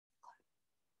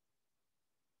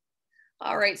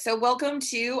All right, so welcome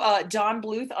to Don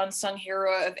Bluth, Unsung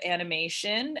Hero of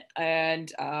Animation.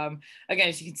 And again,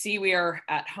 as you can see, we are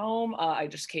at home. I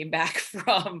just came back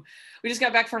we just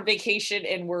got back from vacation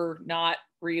and we're not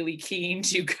really keen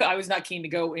to, I was not keen to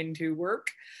go into work.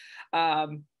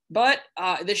 But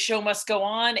this show must go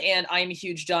on and I'm a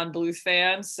huge Don Bluth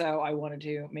fan, so I wanted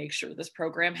to make sure this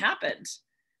program happened.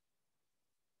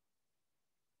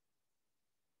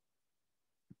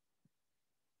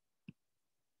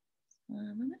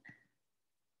 One minute.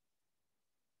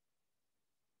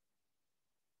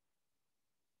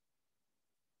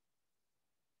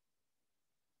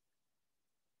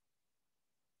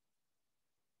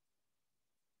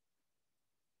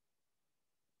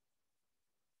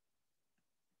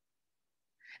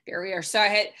 There we are. So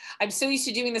I'm so used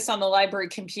to doing this on the library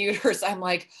computers. I'm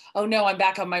like, oh no, I'm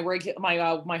back on my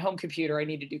my home computer. I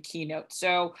need to do Keynote.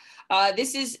 So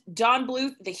this is Don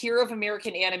Bluth, the hero of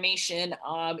American animation.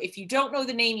 If you don't know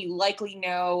the name, you likely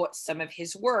know some of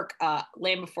his work.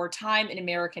 Land Before Time, An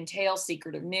American Tale,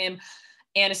 Secret of Nim,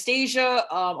 Anastasia.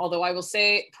 Although I will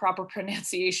say proper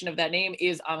pronunciation of that name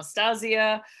is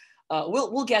Anastasia.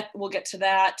 We'll get to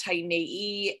that. Titan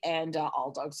AE and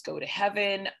All Dogs Go to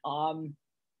Heaven.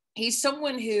 He's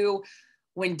someone who,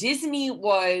 when Disney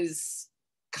was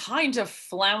kind of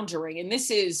floundering, and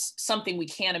this is something we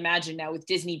can't imagine now with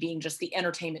Disney being just the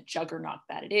entertainment juggernaut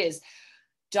that it is,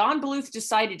 Don Bluth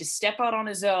decided to step out on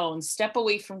his own, step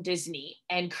away from Disney,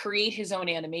 and create his own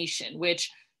animation, which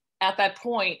at that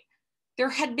point, there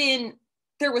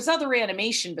was other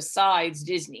animation besides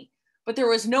Disney, but there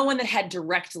was no one that had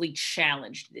directly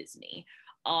challenged Disney.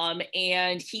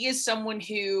 And he is someone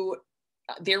who,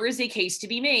 there is a case to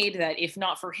be made that if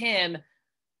not for him,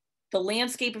 the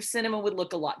landscape of cinema would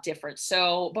look a lot different.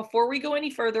 So before we go any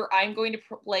further, I'm going to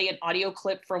play an audio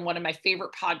clip from one of my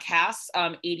favorite podcasts,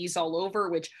 80s All Over,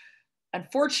 which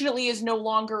unfortunately is no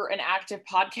longer an active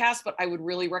podcast, but I would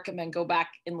really recommend go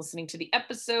back and listening to the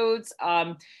episodes.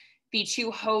 The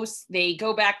two hosts, they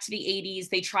go back to the 80s.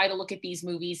 They try to look at these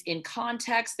movies in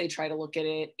context. They try to look at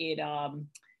it in,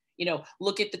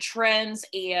 look at the trends.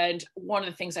 And one of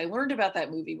the things I learned about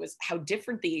that movie was how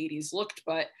different the 80s looked.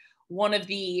 But one of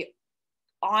the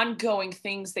ongoing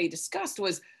things they discussed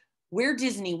was where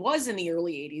Disney was in the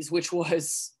early 80s, which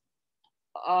was,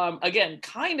 again,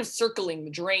 kind of circling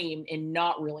the drain and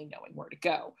not really knowing where to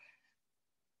go.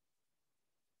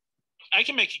 I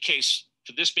can make a case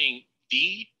for this being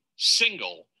the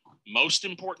single most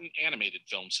important animated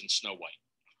film since Snow White.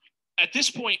 At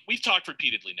this point, we've talked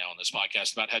repeatedly now on this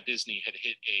podcast about how Disney had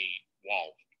hit a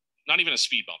wall, not even a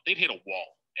speed bump. They'd hit a wall,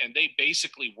 and they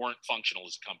basically weren't functional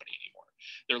as a company anymore.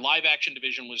 Their live action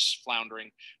division was floundering.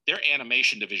 Their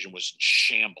animation division was in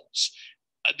shambles.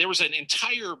 There was an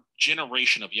entire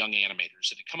generation of young animators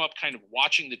that had come up kind of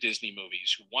watching the Disney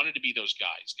movies who wanted to be those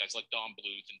guys like Don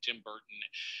Bluth and Tim Burton.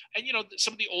 And,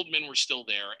 some of the old men were still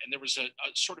there, and there was a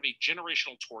sort of a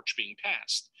generational torch being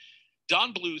passed.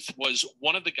 Don Bluth was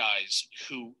one of the guys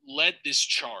who led this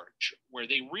charge where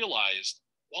they realized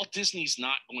Walt Disney's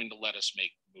not going to let us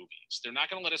make movies. They're not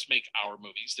going to let us make our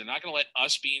movies. They're not going to let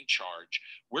us be in charge.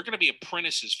 We're going to be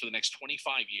apprentices for the next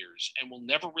 25 years, and we'll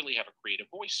never really have a creative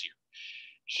voice here.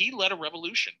 He led a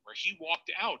revolution where he walked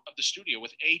out of the studio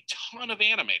with a ton of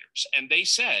animators, and they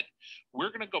said, we're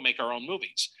going to go make our own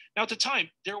movies. Now, at the time,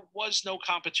 there was no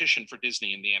competition for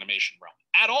Disney in the animation realm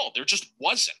at all. There just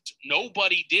wasn't.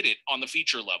 Nobody did it on the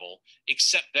feature level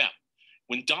except them.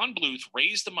 When Don Bluth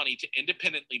raised the money to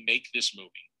independently make this movie,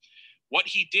 what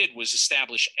he did was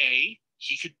establish,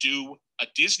 he could do a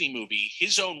Disney movie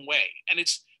his own way. And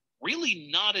it's really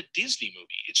not a Disney movie.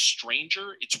 It's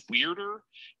stranger, it's weirder,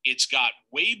 it's got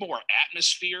way more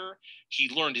atmosphere. He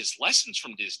learned his lessons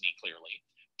from Disney, clearly,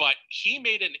 but he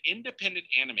made an independent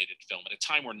animated film at a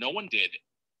time where no one did,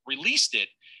 released it.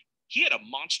 He had a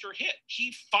monster hit.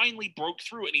 He finally broke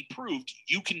through and he proved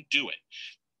you can do it.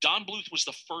 Don Bluth was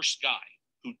the first guy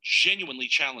who genuinely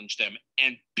challenged them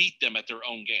and beat them at their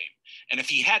own game. And if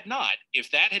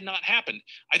that had not happened,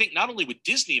 I think not only would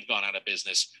Disney have gone out of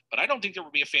business, but I don't think there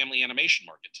would be a family animation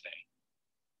market today.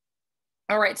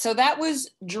 All right, so that was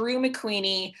Drew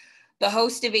McQueenie, the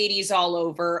host of 80s All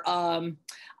Over.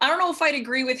 I don't know if I'd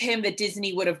agree with him that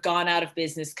Disney would have gone out of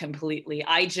business completely.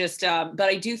 But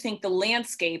I do think the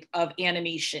landscape of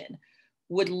animation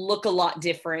would look a lot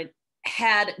different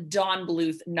had Don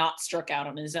Bluth not struck out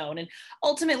on his own. And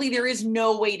ultimately, there is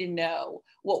no way to know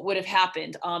what would have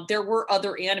happened. There were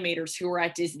other animators who were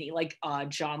at Disney, like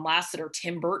John Lasseter,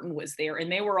 Tim Burton was there,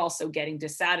 and they were also getting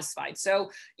dissatisfied. So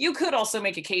you could also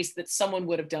make a case that someone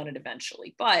would have done it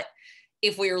eventually. But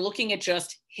if we are looking at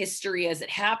just history as it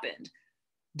happened,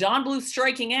 Don Bluth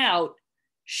striking out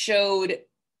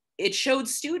showed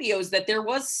studios that there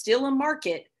was still a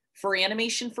market for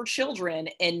animation for children,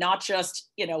 and not just,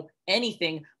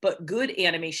 anything, but good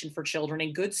animation for children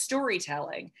and good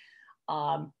storytelling.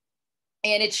 And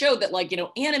it showed that,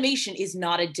 animation is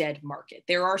not a dead market.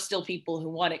 There are still people who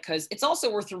want it, because it's also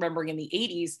worth remembering in the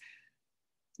 80s,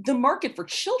 the market for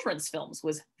children's films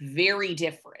was very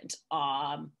different.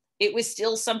 It was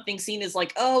still something seen as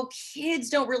kids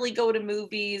don't really go to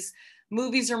movies.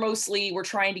 Movies are mostly, we're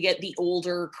trying to get the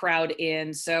older crowd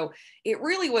in. So it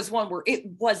really was one where it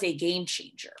was a game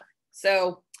changer.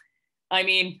 So,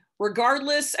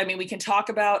 regardless, we can talk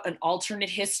about an alternate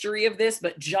history of this,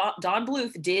 but Don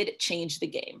Bluth did change the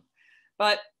game.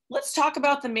 But let's talk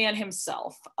about the man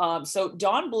himself. So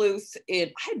Don Bluth,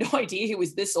 I had no idea he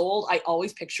was this old. I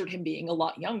always pictured him being a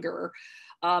lot younger.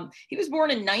 He was born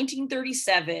in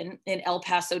 1937 in El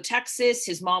Paso, Texas.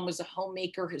 His mom was a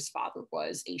homemaker. His father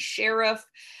was a sheriff.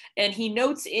 And he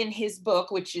notes in his book,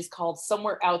 which is called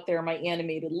Somewhere Out There, My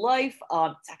Animated Life.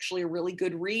 It's actually a really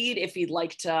good read if you'd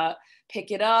like to pick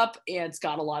it up. And it's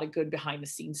got a lot of good behind the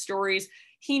scenes stories.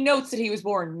 He notes that he was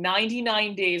born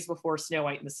 99 days before Snow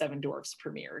White and the Seven Dwarfs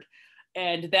premiered.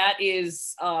 And that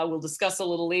is, we'll discuss a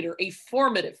little later, a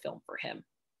formative film for him.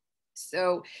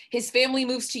 So his family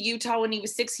moves to Utah when he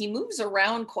was 6. He moves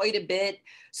around quite a bit.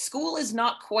 School is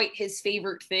not quite his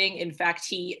favorite thing. In fact,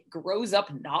 he grows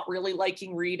up not really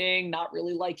liking reading, not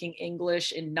really liking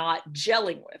English, and not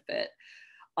gelling with it.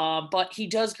 But he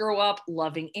does grow up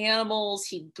loving animals.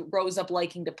 He grows up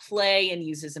liking to play and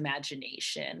use his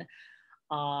imagination.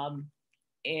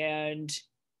 And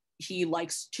he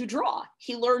likes to draw.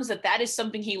 He learns that is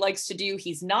something he likes to do.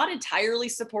 He's not entirely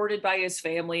supported by his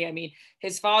family.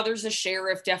 His father's a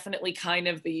sheriff, definitely kind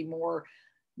of the more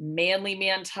manly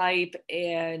man type.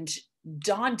 And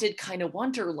Don did kind of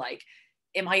wonder,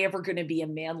 am I ever going to be a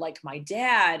man like my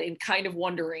dad? And kind of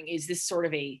wondering, is this sort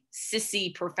of a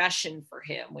sissy profession for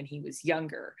him when he was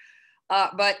younger?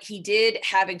 But he did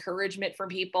have encouragement from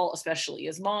people, especially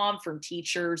his mom, from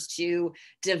teachers, to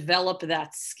develop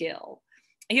that skill.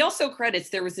 He also credits,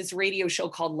 there was this radio show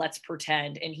called Let's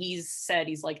Pretend, and he's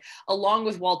like, along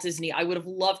with Walt Disney, I would have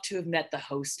loved to have met the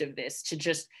host of this to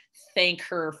just thank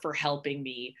her for helping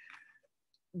me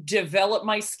develop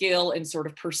my skill and sort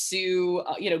of pursue,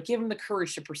 give him the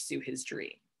courage to pursue his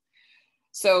dream.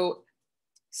 So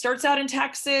starts out in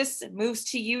Texas, moves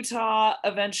to Utah.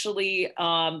 Eventually,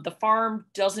 the farm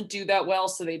doesn't do that well,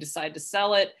 so they decide to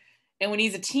sell it. And when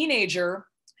he's a teenager,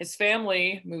 his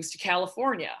family moves to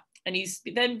California. And he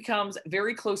then becomes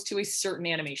very close to a certain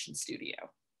animation studio.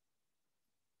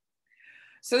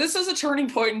 So this is a turning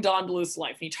point in Don Bluth's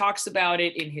life. He talks about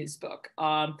it in his book.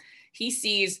 He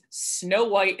sees Snow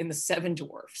White and the Seven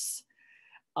Dwarfs.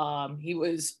 He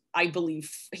was, I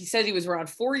believe, he said he was around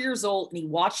 4 years old, and he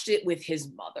watched it with his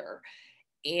mother.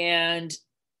 And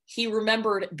he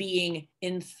remembered being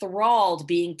enthralled,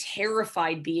 being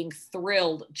terrified, being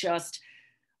thrilled, just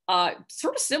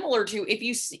sort of similar to if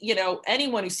you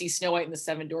anyone who sees Snow White and the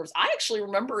Seven Dwarfs. I actually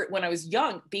remember it when I was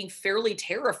young being fairly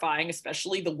terrifying,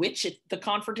 especially the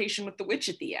confrontation with the witch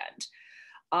at the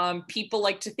end. People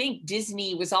like to think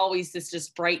Disney was always this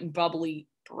just bright and bubbly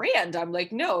brand. I'm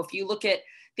like, no, if you look at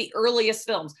the earliest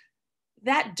films,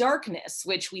 that darkness,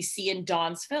 which we see in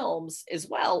Don's films as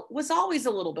well, was always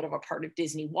a little bit of a part of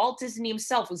Disney. Walt Disney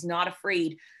himself was not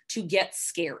afraid to get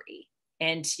scary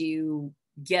and to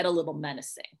get a little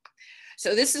menacing.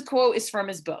 So this quote is from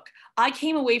his book. I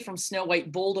came away from Snow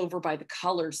White bowled over by the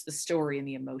colors, the story, and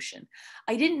the emotion.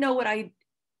 I didn't know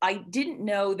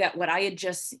that what I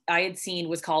had seen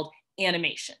was called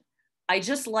animation. I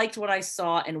just liked what I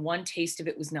saw, and one taste of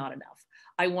it was not enough.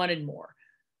 I wanted more.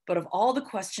 But of all the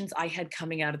questions I had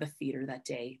coming out of the theater that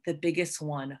day, the biggest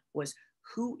one was,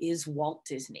 who is Walt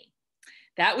Disney?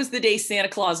 That was the day Santa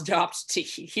Claus dropped to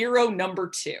hero number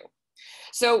 2.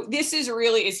 So this is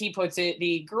really, as he puts it,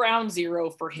 the ground zero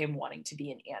for him wanting to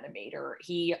be an animator.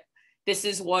 This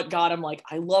is what got him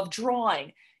I love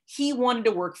drawing. He wanted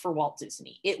to work for Walt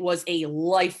Disney. It was a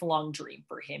lifelong dream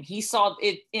for him. He saw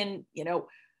it in,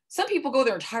 some people go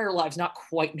their entire lives not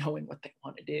quite knowing what they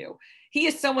want to do. He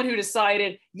is someone who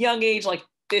decided young age,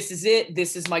 this is it.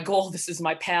 This is my goal. This is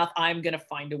my path. I'm going to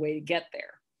find a way to get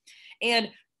there. And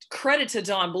credit to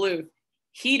Don Bluth,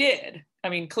 he did.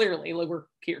 Clearly, we're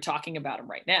here talking about him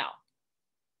right now.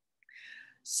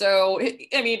 So,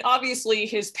 obviously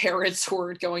his parents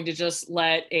weren't going to just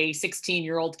let a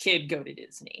 16-year-old kid go to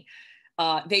Disney.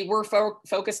 They were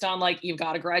focused on you've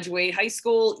got to graduate high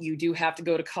school. You do have to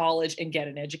go to college and get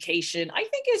an education. I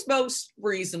think as most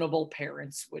reasonable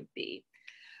parents would be.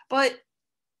 But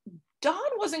Don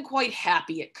wasn't quite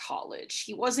happy at college.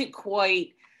 He wasn't quite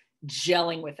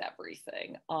gelling with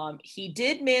everything. He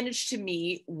did manage to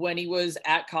meet when he was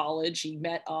at college. He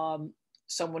met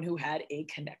someone who had a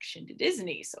connection to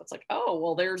Disney. So it's like, oh,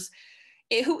 well, there's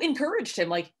who encouraged him,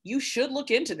 like, you should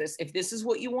look into this. If this is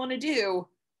what you want to do,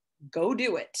 go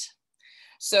do it.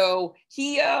 So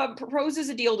he proposes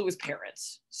a deal to his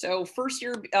parents. So first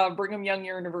year, Brigham Young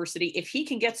University, if he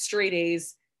can get straight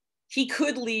A's, he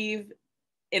could leave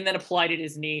and then apply to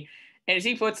Disney. And as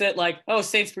he puts it, like, oh,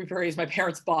 Sainsbury Berries, my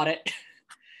parents bought it.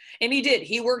 And he did.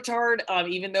 He worked hard,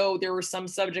 even though there were some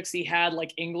subjects he had,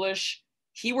 like English.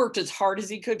 He worked as hard as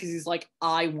he could because he's like,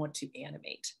 I want to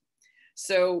animate.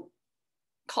 So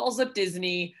calls up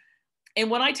Disney.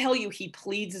 And when I tell you he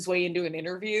pleads his way into an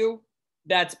interview,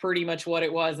 that's pretty much what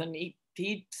it was. And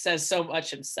he says so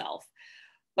much himself.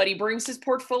 But he brings his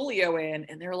portfolio in,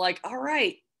 and they're like, all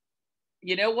right,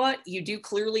 you know what? You do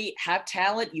clearly have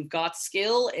talent, you've got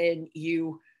skill, and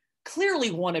you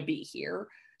clearly want to be here.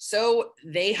 So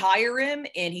they hire him,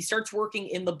 and he starts working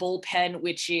in the bullpen,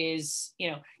 which is,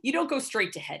 you don't go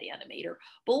straight to head animator.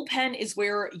 Bullpen is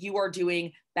where you are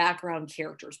doing background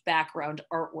characters, background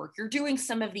artwork. You're doing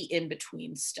some of the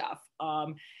in-between stuff.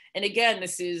 And again,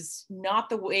 this is not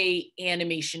the way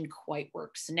animation quite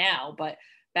works now, but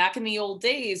back in the old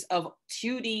days of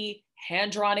 2D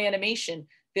hand-drawn animation,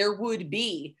 there would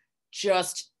be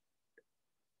just,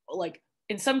 like,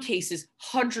 in some cases,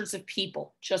 hundreds of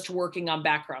people just working on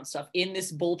background stuff in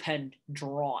this bullpen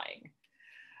drawing.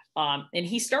 And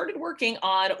he started working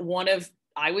on one of,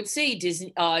 I would say,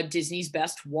 Disney's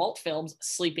best Walt films,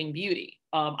 Sleeping Beauty.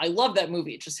 I love that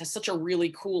movie. It just has such a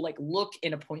really cool, like, look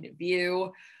and a point of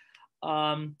view.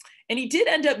 And he did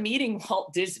end up meeting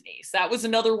Walt Disney. So that was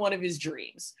another one of his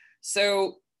dreams.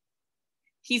 So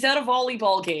he's at a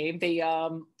volleyball game. They,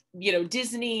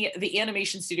 Disney, the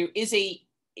animation studio, is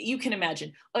you can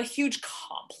imagine, a huge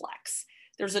complex.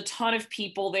 There's a ton of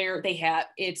people there.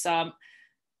 It's kind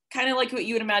of like what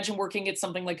you would imagine working at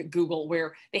something like Google,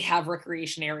 where they have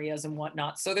recreation areas and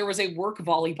whatnot. So there was a work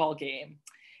volleyball game.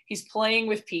 He's playing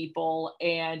with people,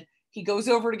 and he goes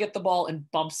over to get the ball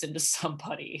and bumps into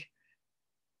somebody.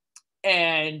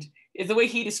 And the way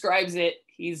he describes it,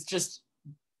 he's just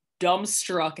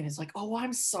dumbstruck and is like, oh,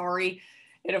 I'm sorry.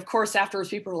 And of course, afterwards,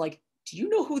 people are like, do you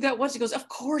know who that was? He goes, of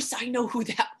course I know who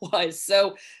that was.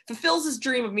 So fulfills his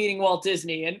dream of meeting Walt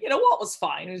Disney. And, Walt was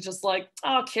fine. He was just like,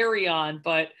 oh, carry on.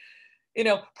 But,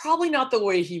 probably not the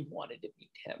way he wanted to meet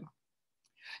him.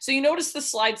 So you notice the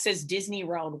slide says Disney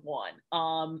round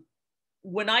one.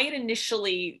 When I had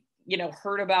initially,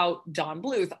 heard about Don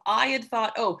Bluth, I had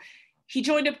thought, oh, he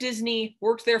joined up Disney,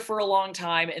 worked there for a long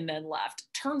time, and then left.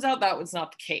 Turns out that was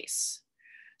not the case.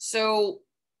 So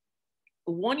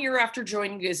 1 year after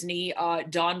joining Disney,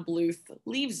 Don Bluth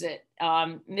leaves it.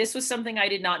 This was something I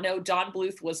did not know. Don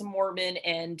Bluth was a Mormon,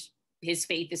 and his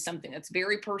faith is something that's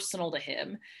very personal to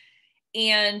him.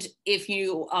 And if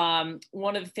you,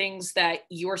 one of the things that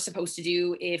you're supposed to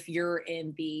do if you're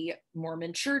in the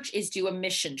Mormon church is do a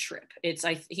mission trip.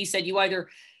 He said you either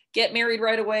get married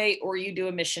right away or you do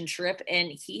a mission trip. And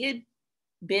he had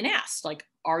been asked, like,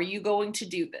 are you going to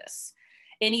do this?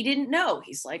 And he didn't know.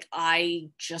 He's like,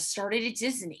 I just started at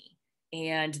Disney,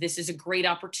 and this is a great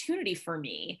opportunity for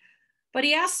me. But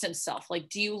he asked himself, like,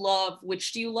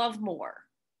 which do you love more?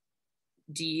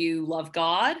 Do you love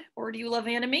God or do you love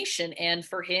animation? And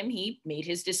for him, he made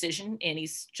his decision, and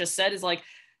he's just said, is like,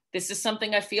 this is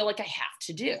something I feel like I have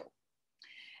to do.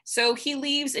 So he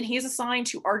leaves, and he's assigned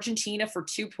to Argentina for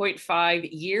 2.5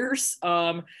 years.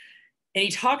 And he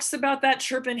talks about that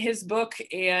trip in his book,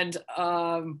 and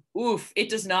it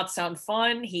does not sound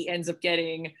fun. He ends up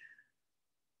getting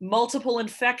multiple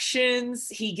infections.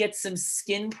 He gets some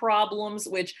skin problems,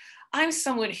 which I'm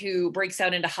someone who breaks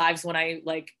out into hives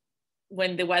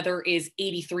when the weather is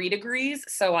 83 degrees,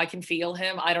 so I can feel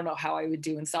him. I don't know how I would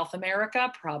do in South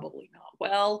America, probably not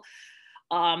well.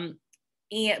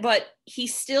 But he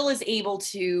still is able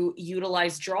to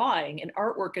utilize drawing and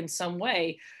artwork in some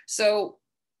way. So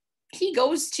he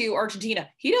goes to Argentina.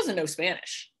 He doesn't know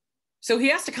Spanish. So he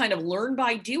has to kind of learn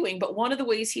by doing. But one of the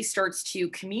ways he starts to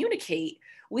communicate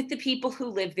with the people who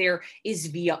live there is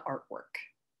via artwork.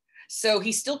 So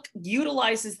he still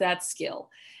utilizes that skill.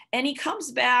 And he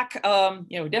comes back,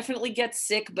 definitely gets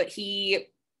sick, but he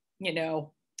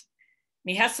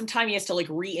has some time. He has to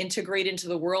reintegrate into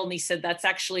the world. And he said that's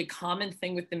actually a common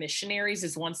thing with the missionaries,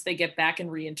 is once they get back and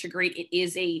reintegrate, it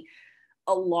is a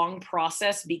long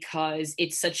process, because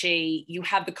it's you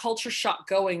have the culture shock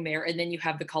going there, and then you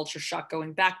have the culture shock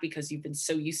going back because you've been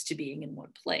so used to being in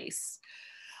one place.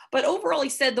 But overall, he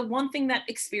said the one thing that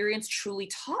experience truly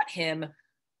taught him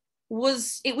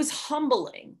was it was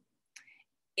humbling.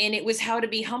 And it was how to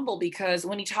be humble, because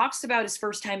when he talks about his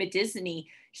first time at Disney,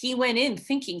 he went in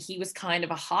thinking he was kind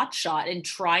of a hotshot and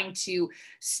trying to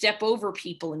step over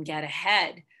people and get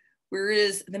ahead.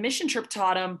 Whereas the mission trip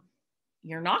taught him,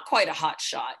 you're not quite a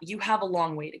hotshot. You have a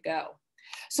long way to go.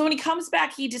 So when he comes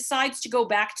back, he decides to go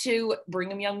back to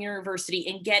Brigham Young University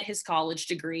and get his college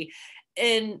degree.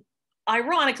 And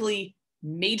ironically,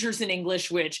 majors in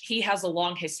English, which he has a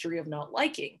long history of not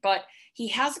liking. But he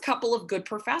has a couple of good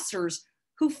professors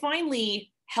who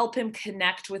finally help him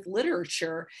connect with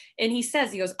literature. And he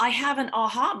says, he goes, I have an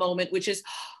aha moment, which is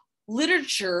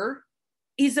literature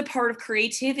is a part of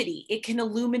creativity. It can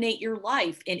illuminate your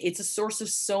life, and it's a source of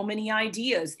so many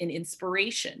ideas and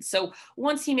inspiration. So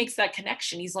once he makes that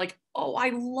connection, he's like, oh,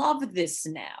 I love this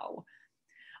now.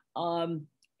 And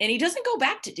he doesn't go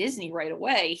back to Disney right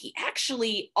away. He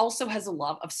actually also has a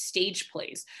love of stage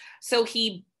plays. So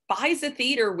he buys a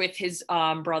theater with his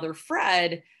brother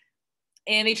Fred,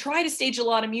 and they try to stage a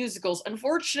lot of musicals.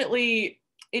 Unfortunately,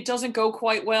 it doesn't go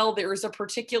quite well. There is a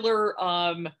particular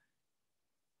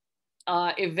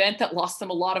event that lost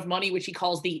them a lot of money, which he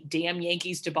calls the Damn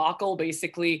Yankees debacle.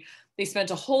 Basically, they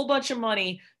spent a whole bunch of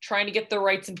money trying to get the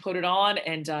rights and put it on,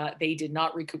 and they did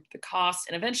not recoup the cost.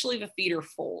 And eventually the theater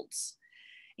folds.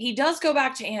 He does go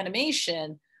back to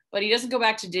animation, but he doesn't go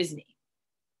back to Disney.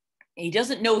 He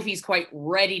doesn't know if he's quite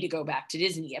ready to go back to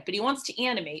Disney yet, but he wants to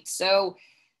animate. So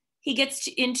he gets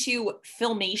into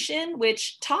Filmation,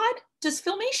 which, Todd, does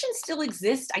Filmation still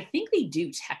exist? I think they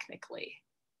do technically.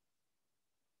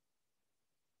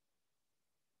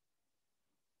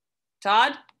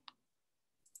 Todd?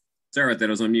 Sorry about that,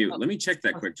 I was on mute. Let me check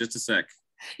that quick, just a sec.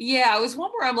 Yeah, it was one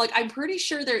where I'm like, I'm pretty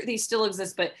sure they still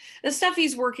exist, but the stuff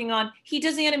he's working on, he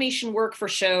does animation work for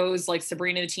shows like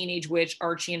Sabrina the Teenage Witch,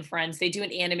 Archie and Friends. They do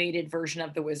an animated version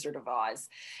of The Wizard of Oz.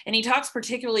 And he talks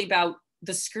particularly about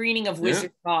the screening of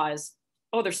Wizard of Oz.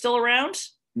 Oh, they're still around?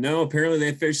 No, apparently they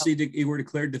officially were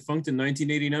declared defunct in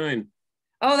 1989.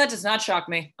 Oh, that does not shock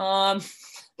me.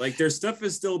 Like, their stuff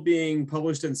is still being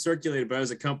published and circulated, but as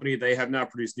a company, they have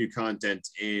not produced new content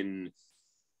in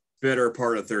better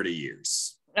part of 30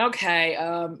 years. Okay.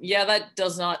 Yeah, that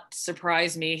does not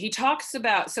surprise me. He talks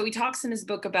in his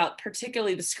book about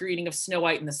particularly the screening of Snow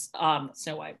White and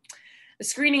the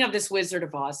screening of this Wizard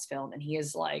of Oz film. And he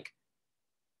is like,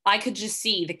 I could just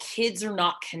see the kids are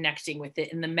not connecting with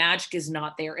it and the magic is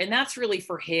not there. And that's really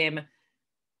for him,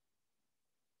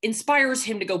 inspires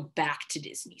him to go back to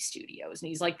Disney Studios. And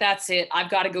he's like, that's it. I've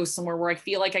got to go somewhere where I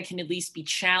feel like I can at least be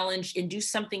challenged and do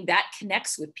something that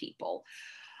connects with people.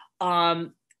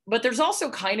 But there's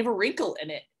also kind of a wrinkle in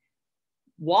it.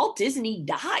 Walt Disney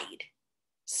died.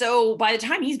 So by the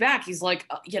time he's back, he's like,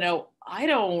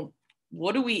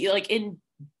 what do we like in,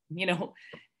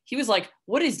 he was like,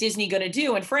 what is Disney going to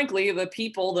do? And frankly, the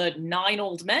people, the 9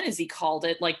 old men, as he called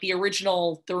it, like the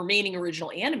remaining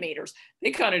original animators,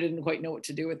 they kind of didn't quite know what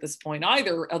to do at this point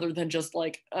either, other than just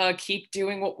like, keep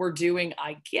doing what we're doing,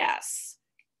 I guess.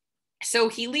 So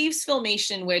he leaves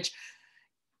Filmation, which,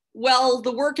 well,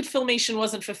 the work at Filmation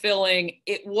wasn't fulfilling.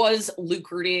 It was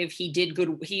lucrative. He did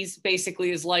good. He's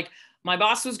basically is like, my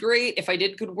boss was great. If I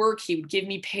did good work, he would give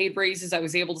me paid raises. I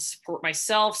was able to support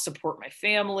myself, support my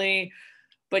family.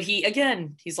 But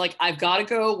he's like, I've got to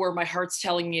go where my heart's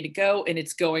telling me to go, and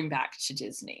it's going back to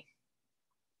Disney.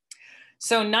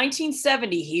 So in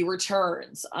 1970, he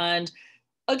returns. And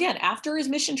again, after his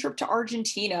mission trip to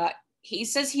Argentina, he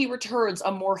says he returns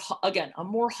a more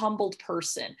humbled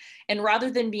person. And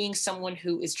rather than being someone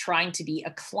who is trying to be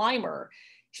a climber,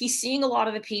 he's seeing a lot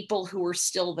of the people who are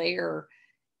still there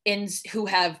and who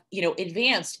have,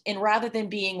 advanced. And rather than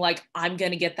being like, I'm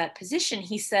going to get that position,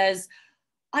 he says,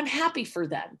 I'm happy for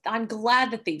them. I'm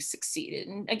glad that they've succeeded.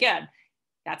 And again,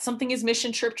 that's something his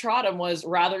mission trip taught him, was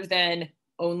rather than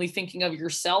only thinking of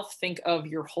yourself, think of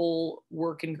your whole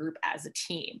working group as a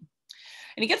team.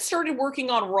 And he gets started working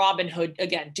on Robin Hood,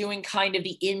 again, doing kind of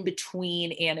the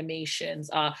in-between animations.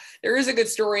 There is a good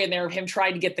story in there of him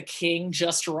trying to get the king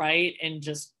just right and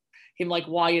just him like,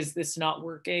 why is this not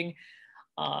working?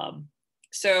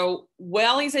 So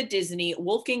while he's at Disney,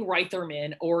 Wolfgang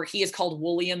Reitherman, or he is called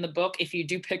Wooly in the book. If you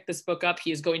do pick this book up,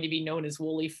 he is going to be known as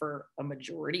Wooly for a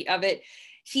majority of it.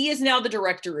 He is now the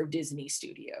director of Disney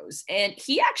Studios, and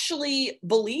he actually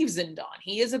believes in Don.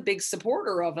 He is a big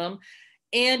supporter of him.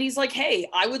 And he's like, hey,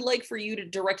 I would like for you to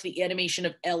direct the animation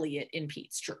of Elliot in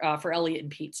Pete's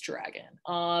Dragon.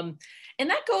 And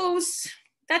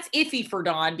that's iffy for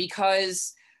Don,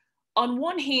 because on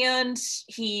one hand,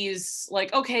 he's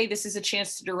like, okay, this is a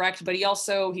chance to direct, but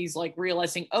he's like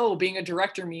realizing, oh, being a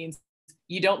director means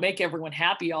you don't make everyone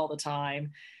happy all the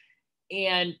time.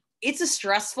 And it's a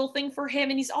stressful thing for him.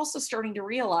 And he's also starting to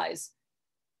realize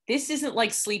This isn't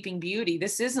like Sleeping Beauty.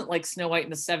 This isn't like Snow White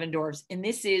and the Seven Dwarfs. And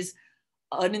this is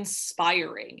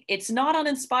uninspiring. It's not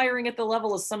uninspiring at the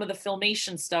level of some of the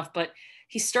Filmation stuff, but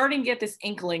he's starting to get this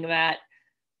inkling that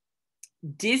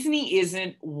Disney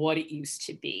isn't what it used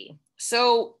to be.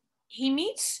 So he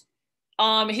meets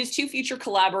his two future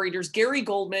collaborators, Gary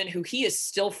Goldman, who he is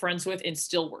still friends with and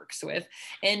still works with,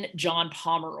 and John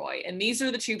Pomeroy. And these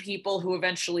are the two people who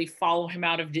eventually follow him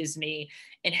out of Disney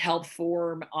and help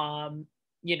form, Don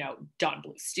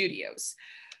Bluth Studios.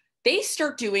 They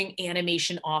start doing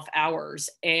animation off hours.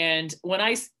 And when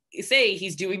I say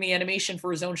he's doing the animation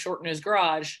for his own short in his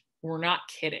garage, we're not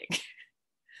kidding.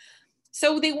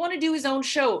 So they want to do his own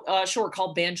short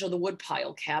called Banjo the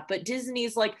Woodpile Cat, but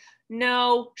Disney's like,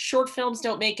 no, short films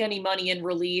don't make any money in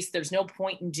release. There's no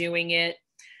point in doing it.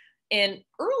 And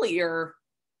earlier,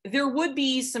 there would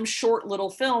be some short little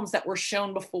films that were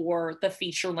shown before the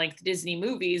feature-length Disney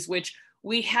movies, which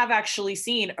we have actually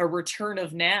seen a return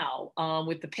of now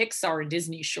with the Pixar and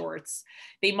Disney shorts.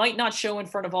 They might not show in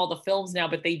front of all the films now,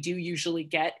 but they do usually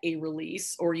get a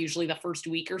release, or usually the first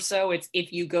week or so. It's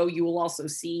if you go, you will also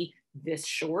see this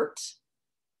short.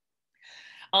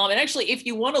 And actually, if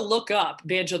you want to look up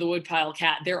Banjo the Woodpile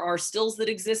Cat, there are stills that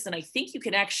exist, and I think you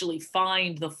can actually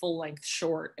find the full-length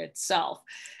short itself.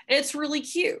 It's really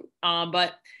cute,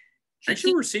 but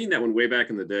actually, we're seeing that one way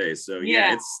back in the day, so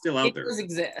yeah, it's still out there. It does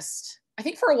exist. I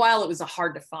think for a while it was a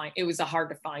hard to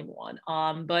find one,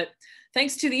 but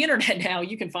thanks to the internet now,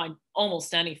 you can find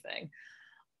almost anything.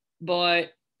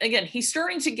 But again, he's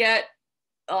starting to get,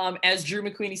 as Drew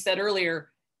McQueenie said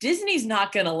earlier, Disney's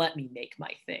not going to let me make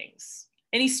my things.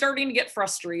 And he's starting to get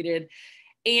frustrated.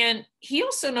 And he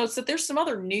also notes that there's some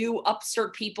other new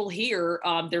upstart people here.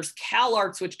 There's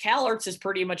CalArts, which CalArts is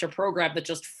pretty much a program that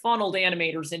just funneled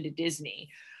animators into Disney.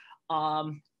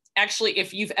 Actually,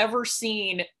 if you've ever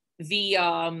seen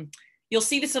you'll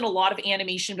see this in a lot of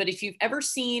animation, but if you've ever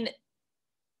seen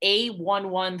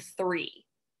A113,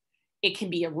 it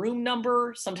can be a room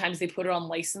number. Sometimes they put it on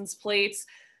license plates.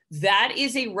 That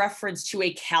is a reference to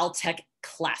a Caltech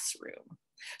classroom.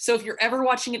 So if you're ever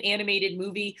watching an animated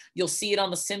movie, you'll see it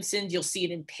on The Simpsons, you'll see it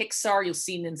in Pixar, you'll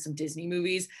see it in some Disney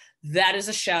movies. That is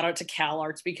a shout out to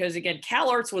CalArts, because again,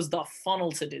 CalArts was the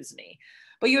funnel to Disney.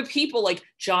 But you had people like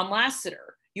John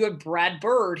Lasseter. You had Brad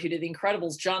Bird, who did The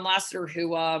Incredibles. John Lasseter,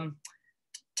 who,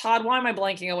 Todd, why am I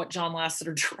blanking on what John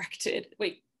Lasseter directed?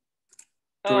 Wait.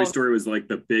 Toy Story was like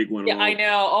the big one. Yeah, I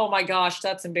know. Oh my gosh,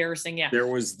 that's embarrassing. Yeah. There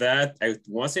was that. I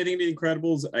want to say The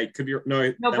Incredibles. I could be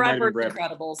no. Brad Bird's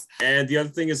Incredibles. And the other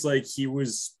thing is like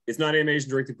it's not animation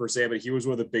directed per se, but he was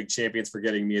one of the big champions for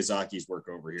getting Miyazaki's work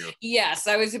over here. Yes,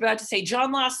 I was about to say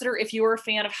John Lasseter. If you were a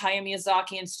fan of Hayao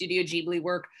Miyazaki and Studio Ghibli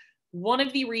work, one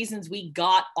of the reasons we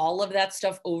got all of that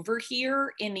stuff over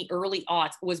here in the early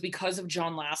aughts was because of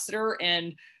John Lasseter.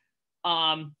 And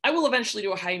I will eventually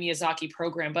do a Hayao Miyazaki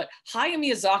program, but Hayao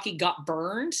Miyazaki got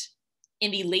burned in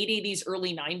the late 80s,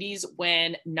 early 90s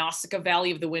when Nausicaa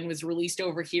Valley of the Wind was released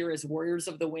over here as Warriors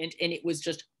of the Wind, and it was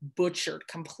just butchered,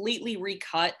 completely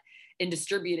recut and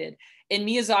distributed. And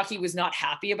Miyazaki was not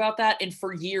happy about that. And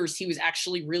for years, he was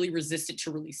actually really resistant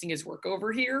to releasing his work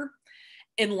over here.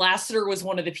 And Lasseter was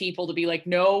one of the people to be like,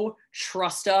 no,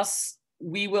 trust us.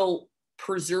 We will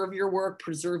preserve your work,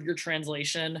 preserve your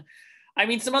translation. I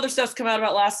mean, some other stuff's come out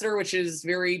about Lasseter, which is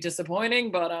very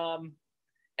disappointing, but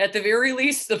at the very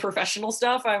least, the professional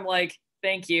stuff, I'm like,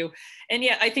 thank you. And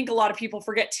yeah, I think a lot of people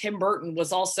forget Tim Burton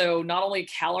was also not only a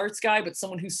CalArts guy, but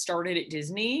someone who started at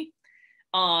Disney.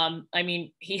 I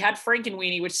mean, he had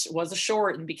Frankenweenie, which was a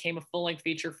short and became a full-length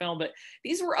feature film, but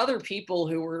these were other people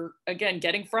who were, again,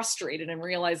 getting frustrated and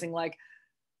realizing like,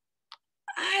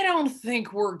 I don't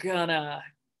think we're gonna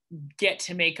get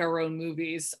to make our own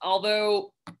movies.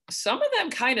 Although some of them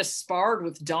kind of sparred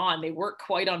with Don. They weren't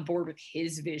quite on board with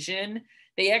his vision.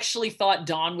 They actually thought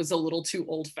Don was a little too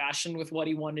old-fashioned with what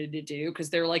he wanted to do, because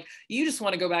they're like, you just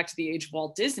want to go back to the age of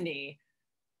Walt Disney.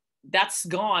 That's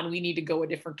gone. We need to go a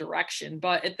different direction.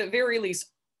 But at the very least,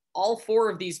 all four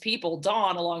of these people,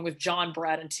 Don, along with John,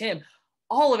 Brad, and Tim,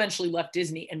 all eventually left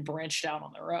Disney and branched out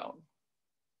on their own.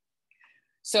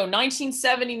 So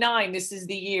 1979, this is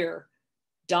the year.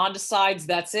 Don decides,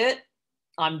 that's it,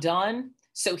 I'm done.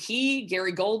 So he,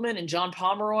 Gary Goldman, and John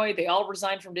Pomeroy, they all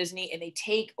resign from Disney and they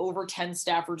take over 10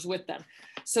 staffers with them.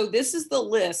 So this is the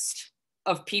list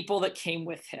of people that came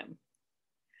with him.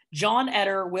 John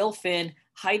Eder, Will Finn,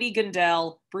 Heidi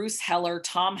Gundel, Bruce Heller,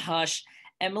 Tom Hush,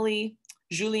 Emily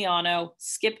Giuliano,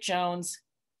 Skip Jones,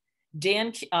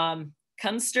 Dan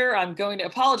Kunster, I'm going to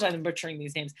apologize, I'm butchering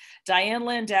these names, Diane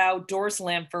Landau, Doris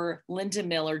Lamfer, Linda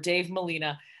Miller, Dave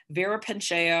Molina, Vera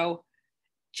Pancheo,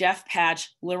 Jeff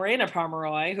Patch, Lorena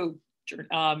Pomeroy, who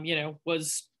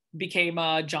became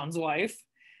John's wife,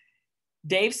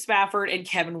 Dave Spafford and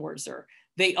Kevin Wurzer.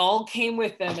 They all came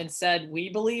with them and said, we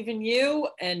believe in you,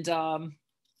 and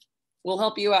we'll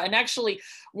help you out. And actually,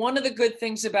 one of the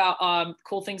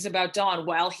cool things about Don,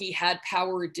 while he had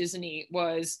power at Disney,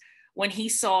 was when he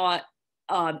saw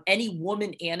any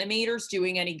woman animators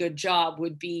doing any good job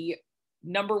would be,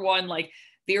 number one, like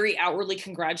very outwardly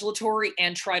congratulatory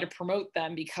and try to promote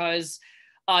them, because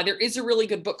there is a really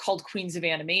good book called Queens of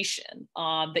Animation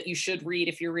that you should read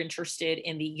if you're interested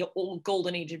in the old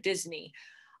golden age of Disney.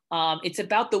 It's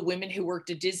about the women who worked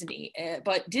at Disney,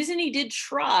 but Disney did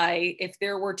try, if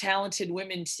there were talented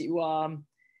women, to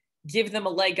give them a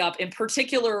leg up. In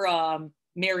particular,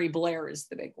 Mary Blair is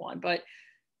the big one, but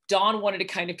Don wanted to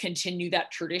kind of continue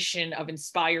that tradition of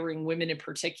inspiring women in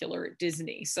particular at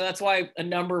Disney. So that's why a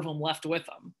number of them left with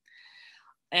him.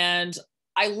 And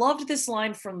I loved this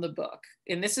line from the book,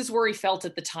 and this is where he felt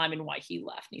at the time and why he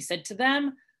left. And he said, to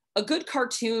them, a good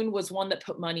cartoon was one that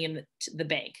put money in the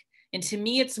bank. And to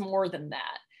me, it's more than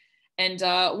that. And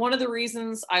one of the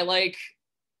reasons I like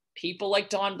people like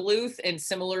Don Bluth, and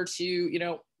similar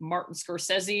to, Martin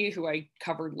Scorsese, who I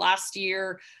covered last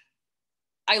year,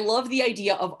 I love the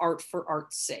idea of art for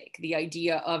art's sake. The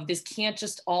idea of this can't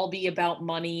just all be about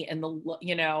money and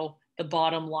the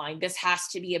bottom line. This has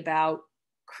to be about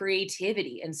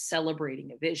creativity and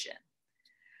celebrating a vision.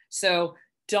 So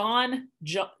Don,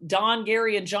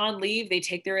 Gary, and John leave. They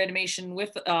take their animation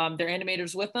with their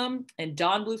animators with them, and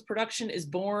Don Bluth Production is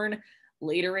born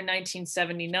later in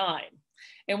 1979.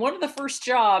 And one of the first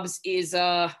jobs is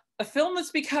a film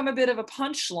that's become a bit of a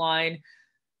punchline.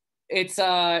 It's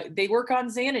they work on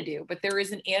Xanadu, but there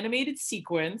is an animated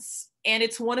sequence, and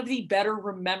it's one of the better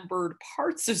remembered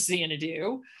parts of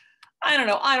Xanadu. I don't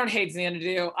know. I don't hate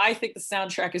Xanadu. I think the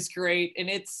soundtrack is great, and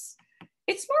it's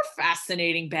more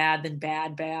fascinating bad than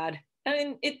bad. I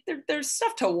mean, there's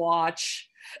stuff to watch.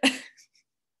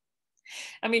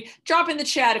 I mean, drop in the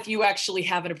chat if you actually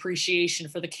have an appreciation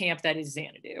for the camp that is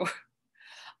Xanadu.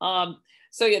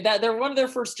 So yeah, they're one of their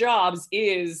first jobs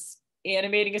is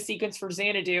animating a sequence for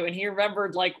Xanadu, and he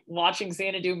remembered like watching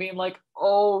Xanadu and being like,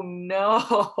 oh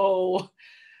no.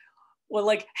 Well,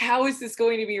 like, how is this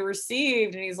going to be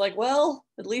received? And he's like, well,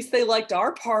 at least they liked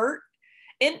our part.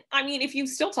 And I mean, if you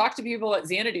still talk to people about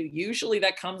Xanadu, usually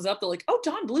that comes up. They're like, oh,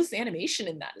 Don Bluth's animation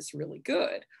in that is really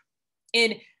good.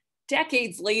 And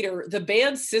decades later, the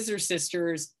band Scissor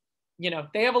Sisters,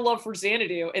 they have a love for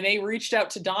Xanadu, and they reached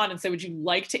out to Don and said, would you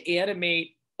like to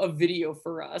animate a video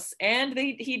for us? And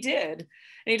he did. And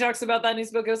he talks about that in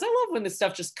his book. He goes, I love when this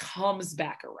stuff just comes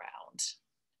back around.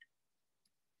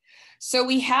 So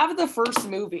we have the first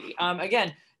movie.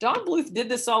 Again, Don Bluth did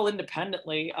this all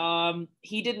independently.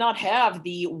 He did not have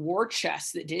the war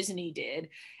chest that Disney did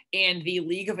and the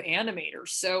League of Animators.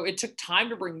 So it took time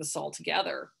to bring this all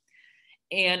together.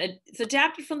 And it's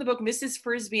adapted from the book Mrs.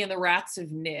 Frisbee and the Rats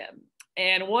of Nim.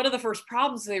 And one of the first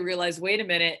problems they realized, wait a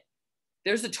minute,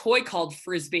 there's a toy called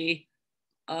Frisbee.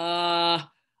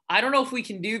 I don't know if we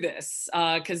can do this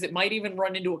because it might even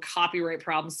run into a copyright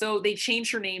problem. So they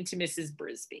changed her name to Mrs.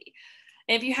 Brisby.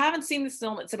 And if you haven't seen this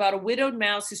film, it's about a widowed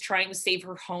mouse who's trying to save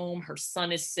her home. Her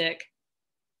son is sick.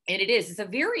 And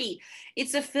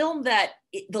it's a film that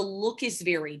the look is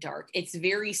very dark. It's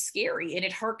very scary. And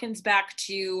it harkens back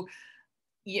to,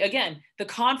 again,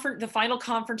 the final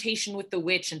confrontation with the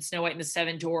witch in Snow White and the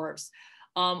Seven Dwarfs.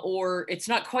 Or it's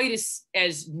not quite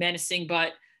as menacing,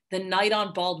 but the Night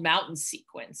on Bald Mountain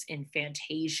sequence in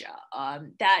Fantasia.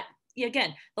 That,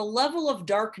 again, the level of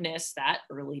darkness that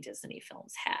early Disney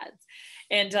films had.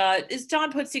 And as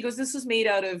Don puts, he goes, this was made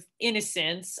out of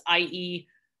innocence, i.e.,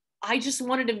 I just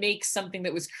wanted to make something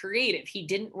that was creative. He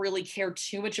didn't really care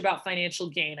too much about financial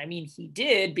gain. I mean, he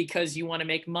did because you want to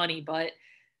make money, but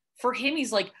for him,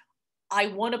 he's like, I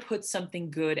want to put something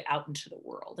good out into the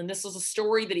world. And this was a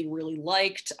story that he really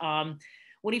liked.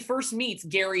 When he first meets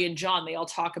Gary and John, they all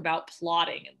talk about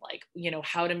plotting and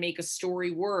how to make a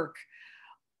story work.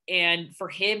 And for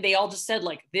him, they all just said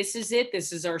this is it.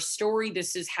 This is our story.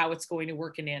 This is how it's going to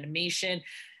work in animation.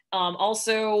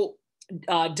 Also,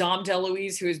 Dom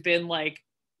DeLuise, who has been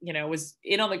was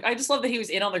in on I just love that he was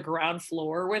in on the ground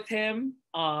floor with him,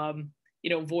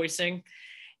 voicing.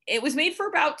 It was made for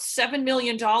about $7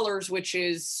 million, which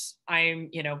is,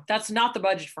 that's not the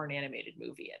budget for an animated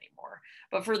movie anymore.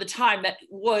 But for the time, that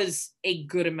was a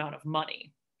good amount of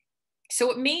money.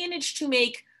 So it managed to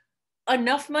make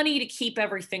enough money to keep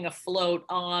everything afloat.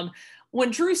 When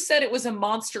Drew said it was a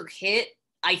monster hit,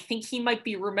 I think he might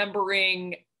be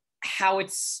remembering how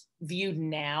it's viewed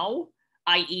now,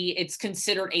 i.e. it's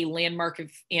considered a landmark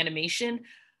of animation.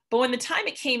 But when the time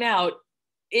it came out,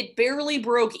 it barely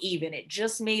broke even. It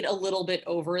just made a little bit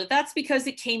over. That's because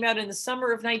it came out in the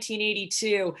summer of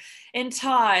 1982. And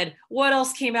Todd, what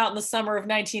else came out in the summer of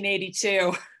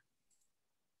 1982?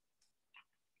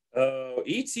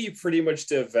 E.T. pretty much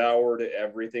devoured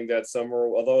everything that summer.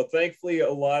 Although thankfully,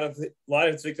 a lot of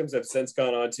its victims have since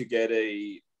gone on to get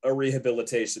a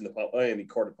rehabilitation in the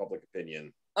court of public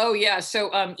opinion. Oh yeah,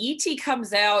 so E.T.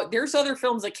 comes out. There's other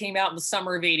films that came out in the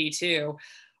summer of '82,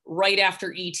 right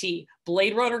after E.T.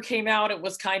 Blade Runner came out. It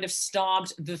was kind of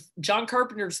stomped. John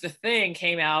Carpenter's The Thing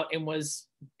came out and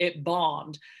it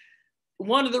bombed.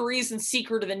 One of the reasons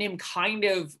Secret of the Nim kind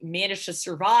of managed to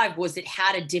survive was it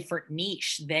had a different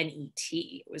niche than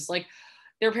E.T. It was like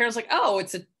their parents like, oh,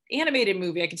 it's an animated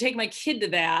movie. I can take my kid to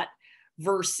that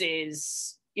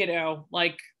versus,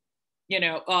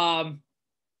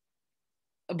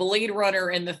 Blade Runner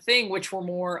and The Thing, which were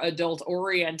more adult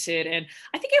oriented. And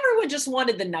I think everyone just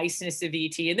wanted the niceness of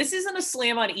E.T. And this isn't a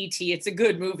slam on E.T. It's a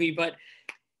good movie, but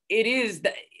it is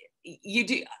that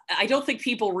I don't think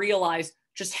people realize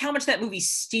just how much that movie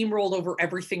steamrolled over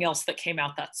everything else that came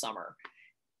out that summer.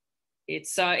 It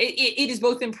is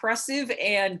both impressive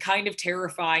and kind of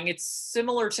terrifying. It's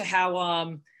similar to how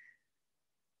I'm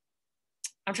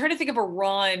trying to think of a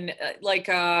run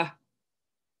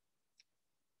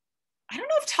I don't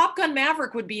know if Top Gun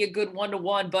Maverick would be a good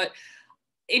one-to-one, but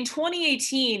in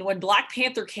 2018, when Black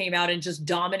Panther came out and just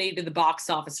dominated the box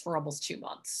office for almost 2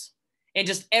 months, and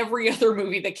just every other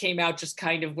movie that came out just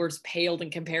kind of was paled in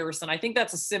comparison. I think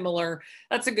that's a similar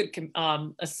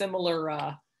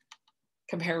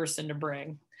comparison to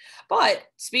bring. But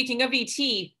speaking of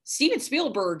E.T., Steven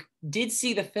Spielberg did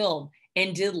see the film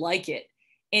and did like it.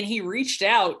 And he reached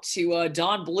out to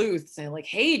Don Bluth saying like,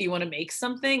 hey, do you want to make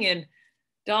something? And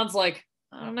Don's like,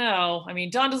 I don't know. I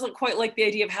mean, Don doesn't quite like the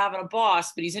idea of having a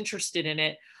boss, but he's interested in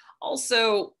it.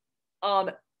 Also,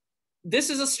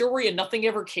 this is a story and nothing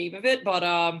ever came of it, but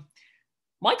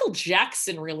Michael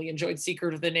Jackson really enjoyed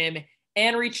Secret of the Nim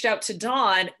and reached out to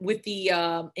Don with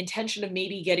the intention of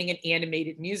maybe getting an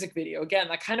animated music video. Again,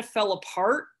 that kind of fell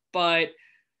apart, but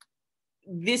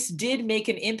this did make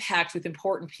an impact with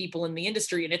important people in the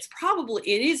industry. And it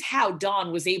is how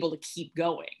Don was able to keep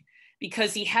going,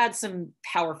 because he had some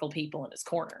powerful people in his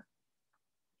corner.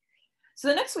 So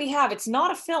the next we have, it's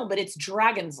not a film, but it's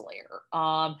Dragon's Lair.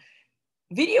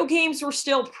 Video games were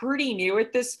still pretty new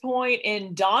at this point,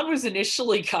 and Don was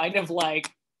initially kind of like,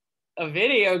 a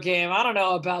video game? I don't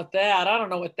know about that. I don't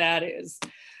know what that is.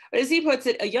 As he puts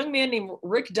it, a young man named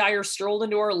Rick Dyer strolled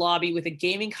into our lobby with a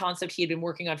gaming concept he had been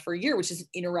working on for a year, which is an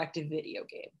interactive video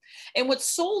game. And what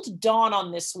sold Don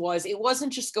on this was it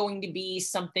wasn't just going to be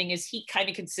something, as he kind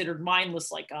of considered,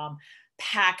 mindless, like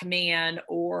Pac-Man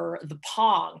or the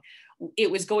Pong.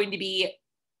 It was going to be,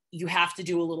 you have to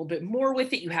do a little bit more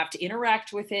with it. You have to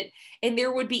interact with it. And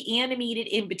there would be animated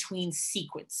in between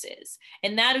sequences.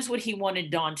 And that is what he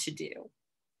wanted Don to do.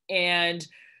 And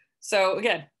so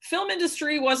again, film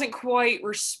industry wasn't quite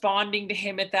responding to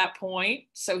him at that point.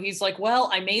 So he's like,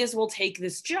 well, I may as well take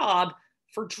this job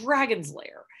for Dragon's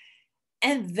Lair.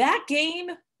 And that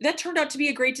game, that turned out to be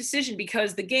a great decision,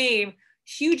 because the game,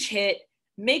 huge hit,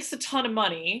 makes a ton of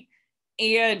money,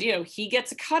 and he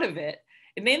gets a cut of it.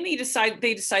 And then they decide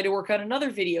to work on another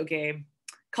video game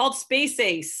called Space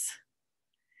Ace.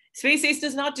 Space Ace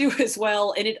does not do as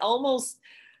well, and it almost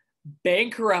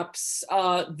bankrupts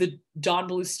the Don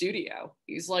Bluth studio.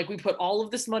 He's like, we put all of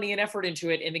this money and effort into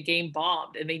it, and the game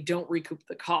bombed, and they don't recoup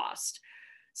the cost.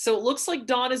 So it looks like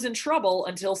Don is in trouble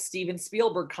until Steven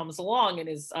Spielberg comes along and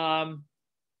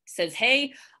says,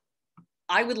 hey,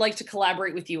 I would like to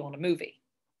collaborate with you on a movie.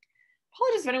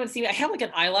 Apologies if anyone's seen me. I have like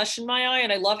an eyelash in my eye,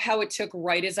 and I love how it took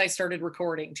right as I started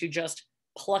recording to just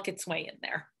pluck its way in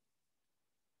there.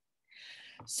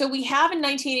 So we have in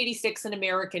 1986 An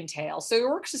American Tail. So he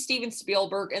works with Steven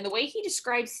Spielberg, and the way he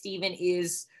describes Steven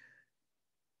is,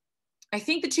 I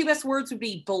think the two best words would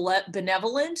be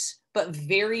benevolent, but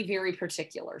very, very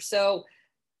particular. So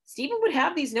Steven would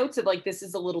have these notes of like, this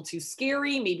is a little too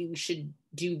scary. Maybe we should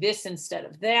do this instead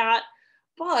of that.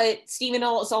 But Steven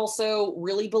also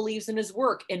really believes in his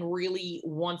work and really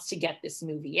wants to get this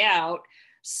movie out.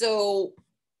 So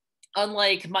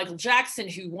unlike Michael Jackson,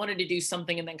 who wanted to do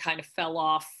something and then kind of fell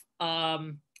off,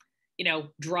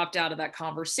 dropped out of that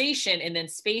conversation, and then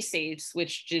Space Ace,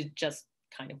 which just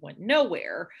kind of went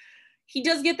nowhere, he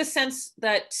does get the sense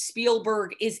that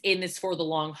Spielberg is in this for the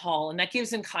long haul. And that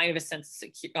gives him kind of a sense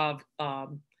of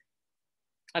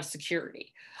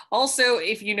security. Also,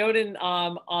 if you note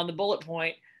on the bullet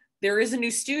point, there is a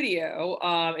new studio.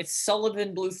 It's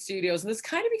Sullivan Bluth Studios, and this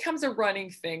kind of becomes a running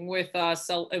thing with Don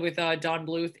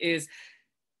Bluth. Is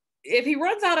if he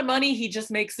runs out of money, he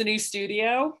just makes a new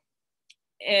studio.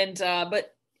 And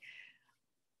but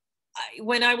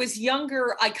when I was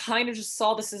younger, I kind of just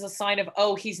saw this as a sign of,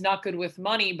 oh, he's not good with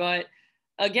money. But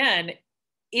again,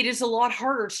 it is a lot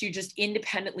harder to just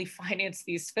independently finance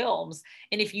these films.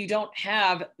 And if you don't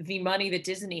have the money that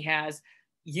Disney has,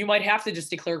 you might have to just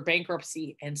declare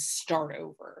bankruptcy and start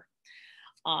over.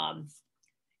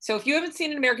 So if you haven't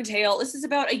seen An American Tail, this is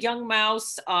about a young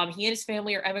mouse. He and his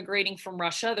family are emigrating from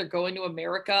Russia. They're going to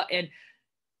America. And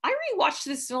I rewatched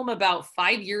this film about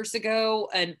 5 years ago.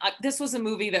 And this was a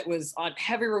movie that was on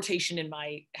heavy rotation in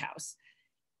my house.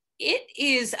 It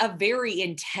is a very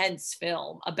intense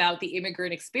film about the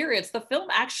immigrant experience. The film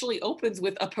actually opens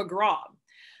with a pogrom,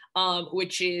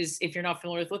 which is, if you're not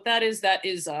familiar with what that is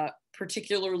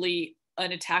particularly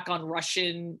an attack on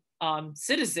Russian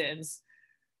citizens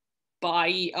by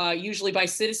usually by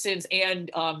citizens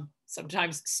and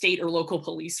sometimes state or local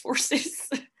police forces.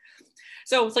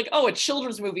 So it's like, oh, a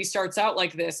children's movie starts out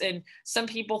like this. And some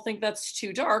people think that's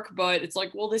too dark, but it's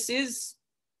like, well, this is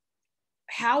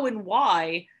how and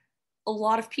why a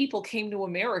lot of people came to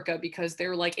America, because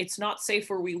they're like, it's not safe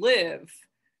where we live,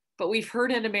 but we've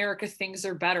heard in America things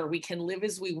are better. We can live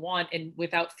as we want and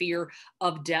without fear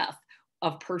of death,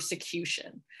 of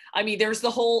persecution. I mean, there's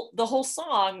the whole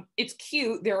song. It's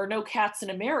cute. There are no cats in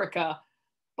America,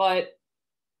 but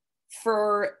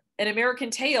for An American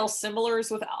Tail, similar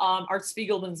as with Art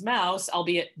Spiegelman's Mouse,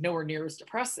 albeit nowhere near as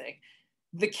depressing,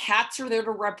 the cats are there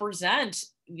to represent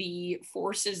the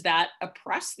forces that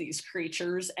oppress these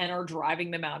creatures and are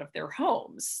driving them out of their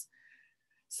homes.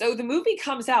 So the movie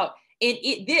comes out, and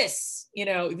this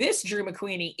Drew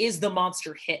McQueenie is the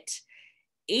monster hit.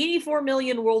 84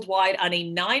 million worldwide on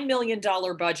a $9 million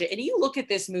budget. And you look at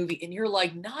this movie and you're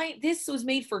like, this was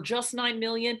made for just $9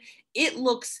 million. It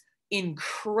looks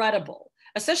incredible,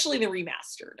 especially the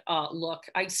remastered look.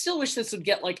 I still wish this would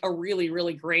get like a really,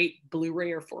 really great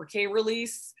Blu-ray or 4K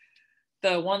release.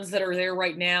 The ones that are there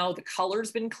right now, the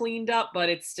color's been cleaned up, but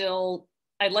it's still,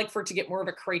 I'd like for it to get more of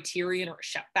a Criterion or a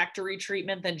Chef Factory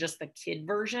treatment than just the kid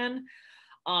version.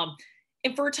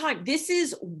 And for a time, this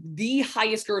is the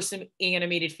highest grossing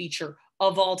animated feature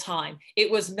of all time.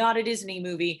 It was not a Disney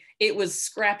movie. It was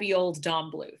scrappy old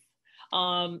Don Bluth.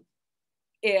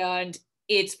 And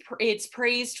it's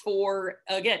praised for,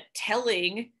 again,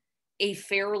 telling a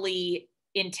fairly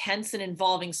intense and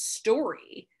involving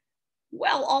story,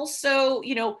 while also,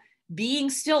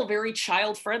 being still very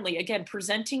child friendly. Again,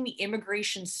 presenting the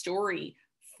immigration story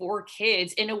for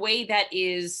kids in a way that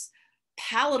is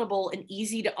palatable and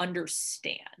easy to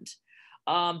understand.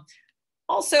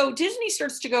 Also, Disney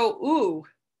starts to go, ooh,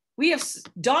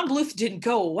 Don Bluth didn't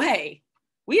go away.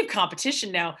 We have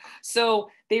competition now. So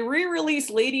they re-released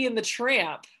Lady and the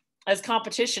Tramp as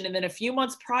competition. And then a few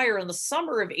months prior, in the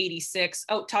summer of '86,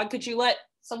 oh, Todd, could you let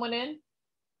someone in?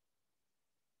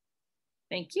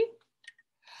 Thank you.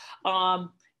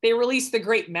 They released The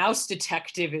Great Mouse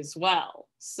Detective as well.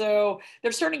 So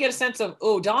they're starting to get a sense of,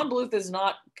 oh, Don Bluth is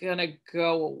not gonna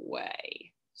go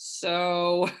away.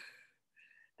 So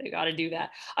they got to do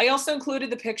that. I also included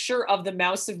the picture of the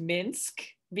Mouse of Minsk,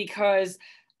 because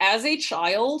as a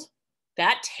child,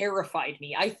 that terrified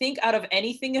me. I think out of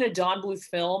anything in a Don Bluth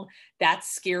film, that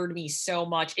scared me so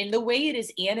much. In the way it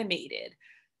is animated,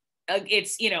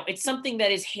 it's something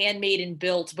that is handmade and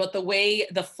built, but the way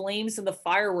the flames and the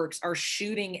fireworks are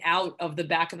shooting out of the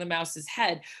back of the mouse's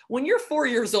head, when you're 4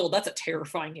 years old, that's a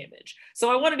terrifying image.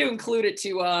 So I wanted to include it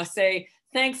to say,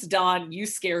 thanks, Don, you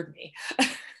scared me.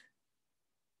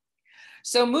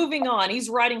 So moving on, he's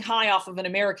riding high off of An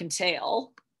American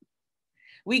Tail.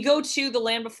 We go to The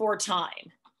Land Before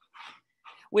Time,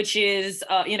 which is,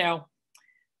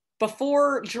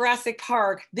 before Jurassic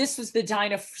Park, this was the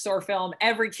dinosaur film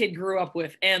every kid grew up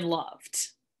with and loved.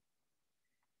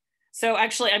 So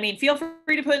actually, feel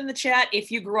free to put in the chat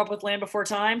if you grew up with Land Before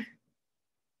Time.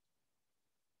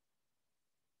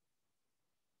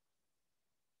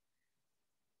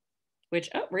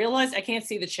 Realized I can't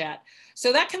see the chat.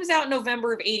 So that comes out in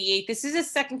November of '88. This is a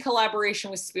second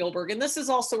collaboration with Spielberg. And this is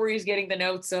also where he's getting the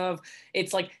notes of,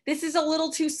 it's like, this is a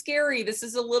little too scary. This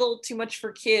is a little too much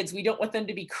for kids. We don't want them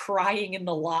to be crying in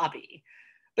the lobby.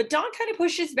 But Don kind of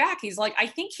pushes back. He's like, I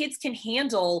think kids can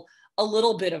handle a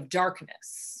little bit of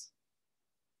darkness.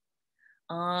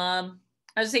 I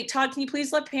was say, Todd, can you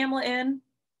please let Pamela in?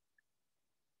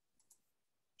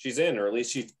 She's in, or at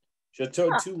least she had two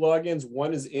logins.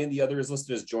 One is in, the other is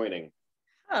listed as joining.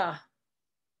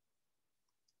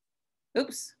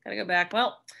 Oops, gotta go back.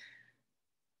 Well,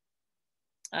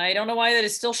 I don't know why that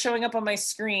is still showing up on my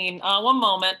screen. One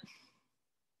moment.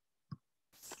 All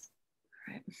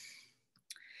right.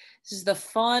 This is the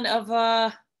fun of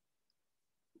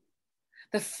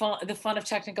The fun of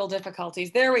technical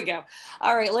difficulties. There we go.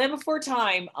 All right, Land Before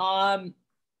Time.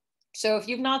 So if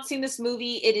you've not seen this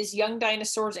movie, it is young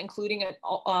dinosaurs, including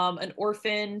an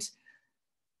orphaned,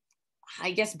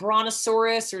 I guess,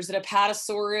 brontosaurus, or is it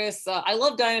apatosaurus? I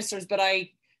love dinosaurs, but I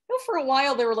know for a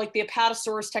while they were like the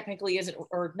apatosaurus technically isn't,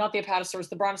 or not the apatosaurus,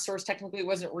 the brontosaurus technically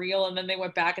wasn't real. And then they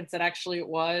went back and said, actually it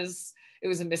was a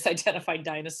misidentified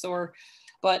dinosaur.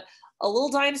 But a little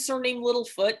dinosaur named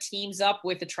Littlefoot teams up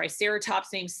with a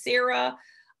triceratops named Sarah,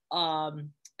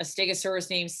 a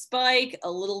stegosaurus named Spike, a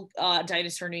little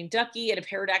dinosaur named Ducky, and a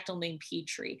pterodactyl named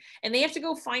Petrie. And they have to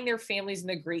go find their families in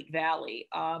the Great Valley.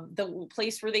 The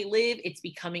place where they live, it's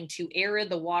becoming too arid.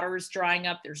 The water is drying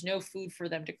up. There's no food for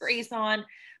them to graze on,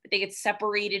 but they get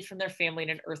separated from their family in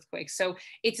an earthquake. So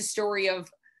it's a story of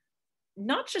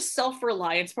not just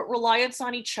self-reliance, but reliance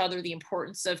on each other, the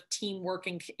importance of teamwork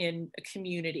in a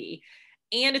community.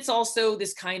 And it's also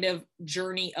this kind of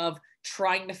journey of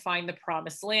trying to find the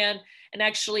promised land. And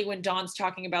actually, when Don's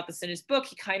talking about this in his book,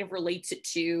 he kind of relates it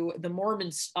to the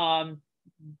Mormons, kind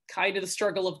of the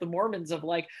struggle of the Mormons of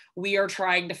like, we are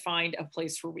trying to find a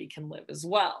place where we can live as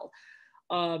well.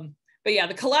 But yeah,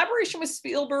 the collaboration with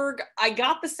Spielberg, I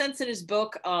got the sense in his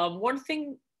book, one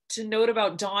thing to note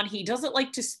about Don, he doesn't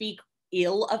like to speak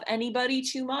ill of anybody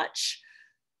too much,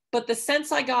 but the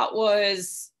sense I got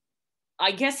was,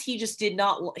 I guess he just did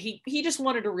not, he just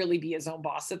wanted to really be his own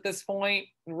boss at this point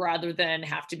rather than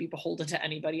have to be beholden to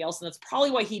anybody else. And that's probably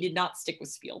why he did not stick with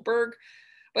Spielberg.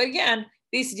 But again,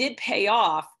 this did pay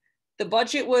off. The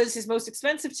budget was his most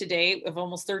expensive to date of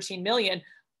almost 13 million,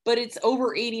 but it's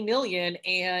over 80 million,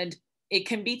 and it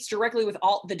competes directly with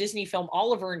the Disney film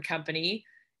Oliver and Company.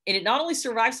 And it not only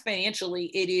survives financially,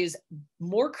 it is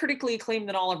more critically acclaimed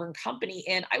than Oliver and Company.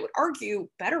 And I would argue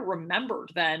better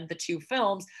remembered than the two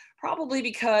films, probably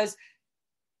because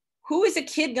who is a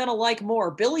kid gonna like more,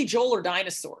 Billy Joel or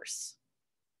dinosaurs?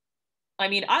 I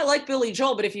mean, I like Billy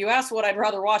Joel, but if you ask what I'd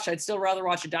rather watch, I'd still rather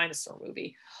watch a dinosaur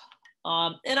movie.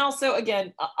 And also,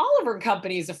 again, Oliver and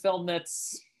Company is a film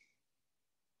it's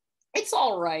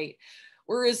all right.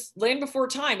 Whereas Land Before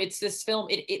Time, it's this film,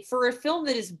 for a film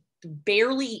that is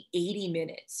barely 80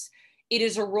 minutes. It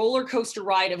is a roller coaster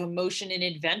ride of emotion and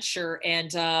adventure.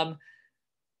 And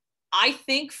I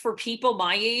think for people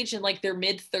my age and like their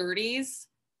mid 30s,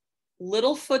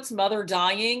 Littlefoot's mother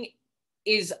dying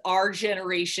is our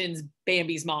generation's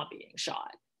Bambi's mom being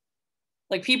shot.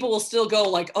 Like people will still go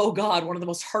like, oh God, one of the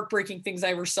most heartbreaking things I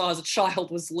ever saw as a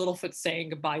child was Littlefoot saying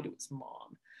goodbye to his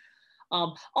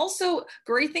mom. Also,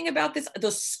 great thing about this,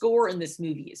 the score in this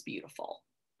movie is beautiful.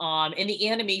 And the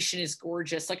animation is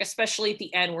gorgeous, like especially at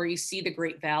the end where you see the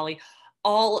Great Valley,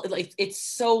 all like it's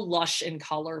so lush and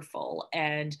colorful.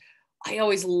 And I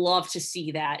always love to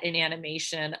see that in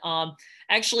animation.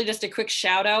 Actually, just a quick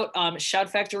shout out, Shout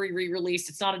Factory re-released,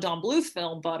 it's not a Don Bluth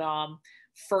film, but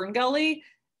Fern Gully.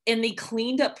 In the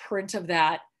cleaned up print of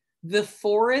that, the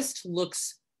forest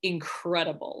looks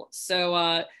incredible.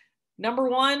 So number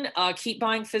one, keep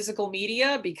buying physical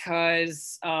media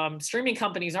because streaming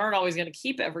companies aren't always going to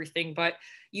keep everything, but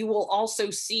you will also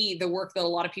see the work that a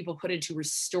lot of people put in to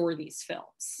restore these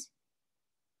films.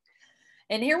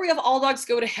 And here we have All Dogs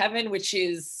Go to Heaven, which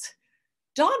is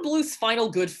Don Bluth's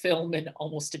final good film in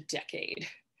almost a decade.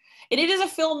 And it is a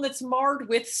film that's marred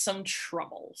with some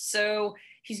trouble. So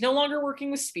he's no longer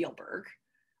working with Spielberg.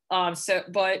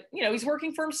 But you know, he's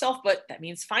working for himself, but that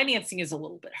means financing is a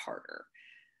little bit harder.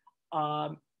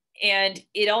 And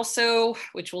it also,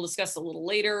 which we'll discuss a little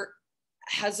later,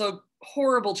 has a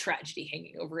horrible tragedy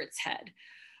hanging over its head.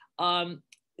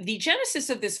 The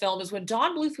genesis of this film is when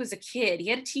Don Bluth was a kid, he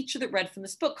had a teacher that read from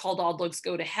this book called All Dogs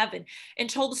Go to Heaven and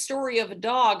told the story of a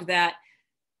dog that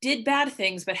did bad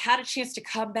things, but had a chance to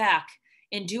come back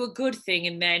and do a good thing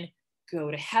and then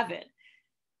go to heaven.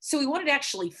 So he wanted to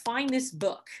actually find this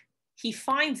book. He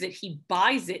finds it, he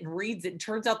buys it and reads it, and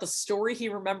turns out the story he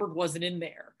remembered wasn't in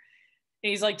there. And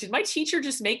he's like, did my teacher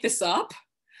just make this up?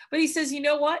 But he says, you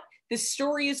know what? This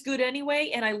story is good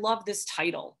anyway, and I love this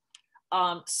title.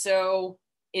 So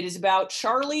it is about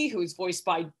Charlie, who is voiced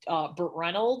by Burt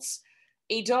Reynolds,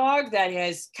 a dog that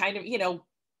has kind of, you know,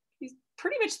 he's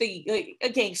pretty much a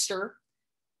gangster,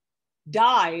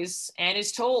 dies and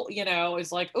is told, you know,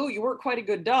 is like, oh, you weren't quite a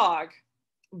good dog.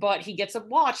 But he gets a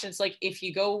watch, and it's like, if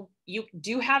you go, you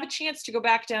do have a chance to go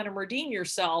back down and redeem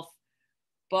yourself.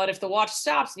 But if the watch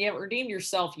stops and you haven't redeemed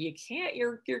yourself, you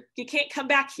can't come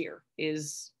back here,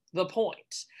 is the point.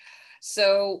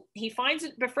 So he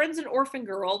befriends an orphan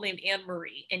girl named Anne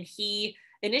Marie, and he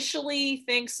initially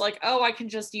thinks like, oh, I can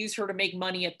just use her to make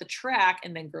money at the track,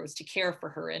 and then grows to care for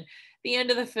her. And at the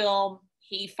end of the film,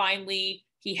 he finally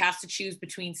he has to choose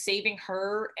between saving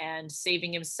her and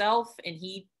saving himself, and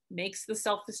he makes the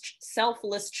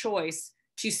selfless choice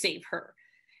to save her.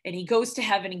 And he goes to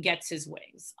heaven and gets his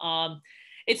wings.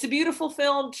 It's a beautiful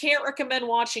film. Can't recommend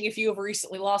watching if you have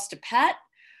recently lost a pet,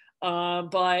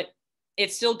 but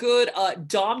it's still good.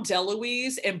 Dom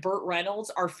DeLuise and Burt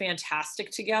Reynolds are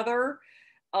fantastic together.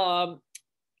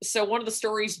 So one of the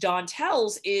stories Don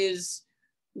tells is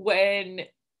when,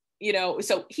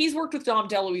 so he's worked with Dom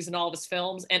DeLuise in all of his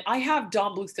films, and I have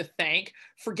Don Bluth to thank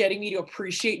for getting me to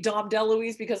appreciate Dom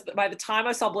DeLuise, because by the time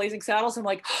I saw Blazing Saddles, I'm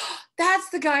like, oh, that's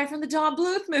the guy from the Don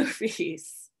Bluth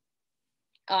movies.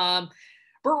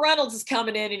 Burt Reynolds is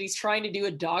coming in and he's trying to do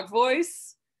a dog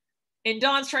voice. And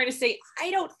Don's trying to say, I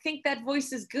don't think that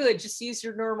voice is good. Just use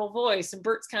your normal voice. And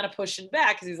Burt's kind of pushing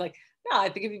back because he's like, no, I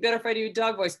think it'd be better if I do a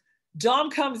dog voice.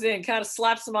 Dom comes in, kind of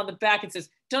slaps him on the back and says,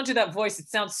 don't do that voice. It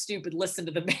sounds stupid. Listen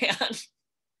to the man.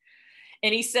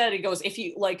 And he said, he goes, if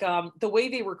you like, the way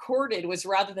they recorded was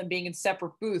rather than being in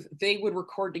separate booth, they would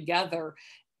record together.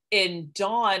 And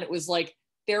Don was like,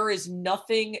 there is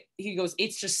nothing, he goes,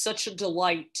 it's just such a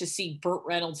delight to see Burt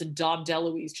Reynolds and Dom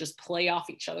DeLuise just play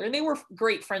off each other. And they were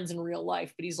great friends in real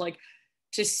life, but he's like,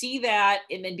 to see that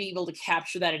and then be able to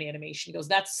capture that in animation, he goes,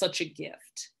 that's such a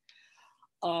gift.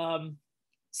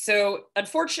 So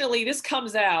unfortunately, this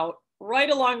comes out right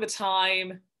along the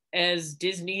time as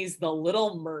Disney's The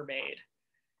Little Mermaid.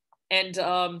 And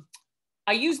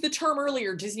I used the term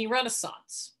earlier, Disney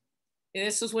Renaissance. And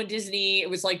this was when Disney, it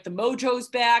was like the mojo's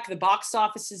back, the box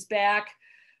office is back.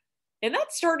 And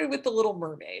that started with The Little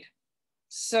Mermaid.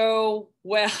 So,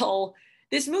 well,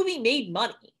 this movie made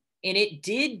money, and it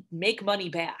did make money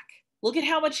back. Look at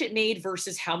how much it made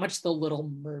versus how much The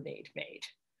Little Mermaid made.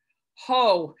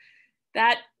 Oh,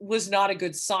 that was not a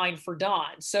good sign for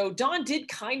Don. So Don did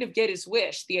kind of get his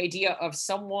wish, the idea of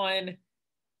someone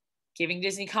giving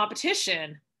Disney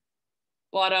competition.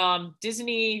 But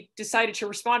Disney decided to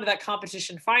respond to that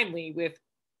competition finally with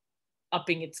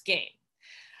upping its game.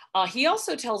 He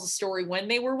also tells a story when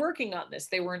they were working on this.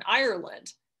 They were in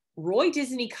Ireland. Roy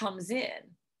Disney comes in,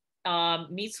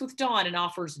 meets with Don, and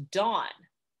offers Don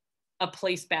a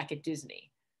place back at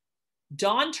Disney.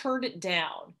 Don turned it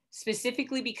down,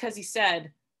 specifically because he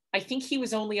said, I think he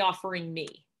was only offering me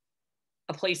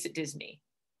a place at Disney.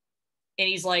 And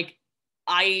he's like,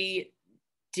 I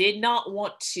did not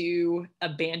want to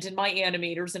abandon my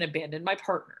animators and abandon my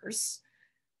partners.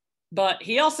 But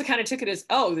he also kind of took it as,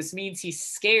 oh, this means he's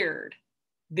scared.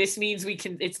 This means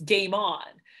it's game on.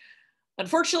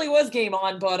 Unfortunately, it was game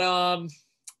on, but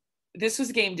this was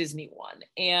a game Disney won.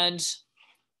 And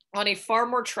on a far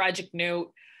more tragic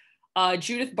note,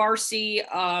 Judith Barcy,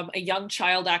 a young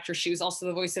child actress, she was also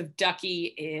the voice of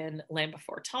Ducky in Land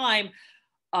Before Time,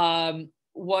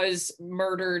 was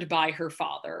murdered by her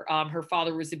father. Her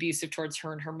father was abusive towards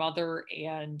her and her mother.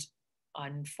 And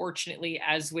unfortunately,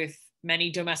 as with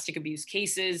many domestic abuse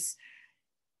cases,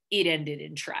 it ended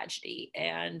in tragedy.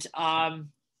 And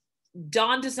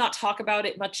Don does not talk about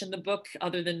it much in the book,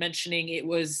 other than mentioning it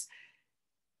was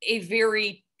a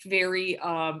very, very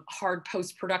hard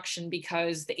post-production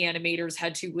because the animators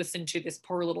had to listen to this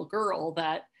poor little girl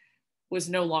that was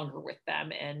no longer with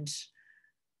them. And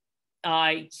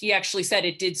he actually said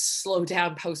it did slow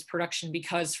down post-production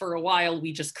because for a while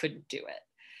we just couldn't do it.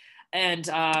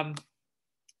 And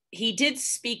he did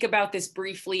speak about this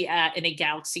briefly in a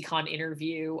GalaxyCon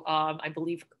interview, I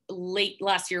believe late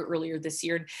last year, earlier this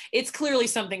year. And it's clearly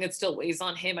something that still weighs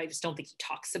on him. I just don't think he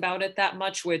talks about it that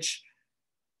much, which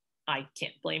I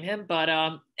can't blame him. But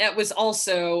it was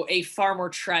also a far more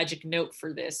tragic note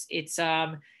for this. It's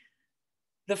the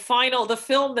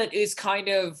film that is kind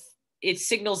of, it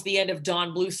signals the end of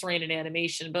Don Bluth's reign in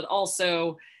animation, but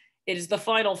also it is the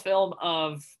final film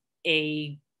of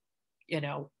a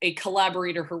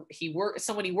collaborator who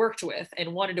someone he worked with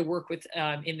and wanted to work with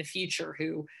in the future,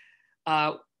 who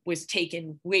was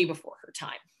taken way before her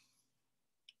time.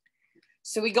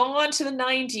 So we go on to the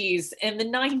 90s, and the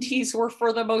 90s were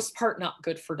for the most part not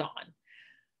good for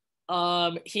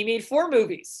Don. He made 4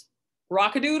 movies.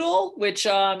 Rock-a-Doodle, which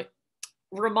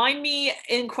remind me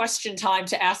in question time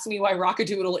to ask me why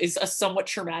Rock-a-Doodle is a somewhat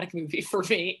traumatic movie for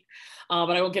me,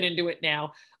 but I won't get into it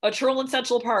now. A Troll in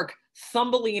Central Park,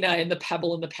 Thumbelina, and The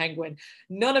Pebble and the Penguin.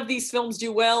 None of these films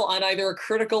do well on either a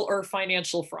critical or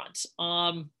financial front.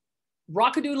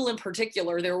 Rock-a-Doodle in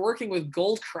particular, they were working with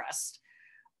Goldcrest.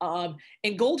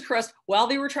 And Goldcrest, while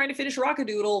they were trying to finish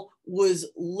Rock-a-Doodle, was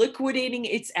liquidating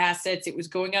its assets. It was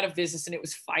going out of business and it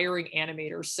was firing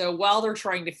animators. So while they're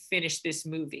trying to finish this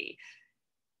movie,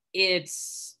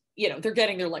 it's, you know, they're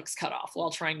getting their legs cut off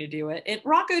while trying to do it. And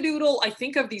Rockadoodle, I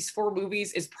think of these 4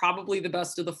 movies, is probably the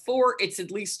best of the 4. It's at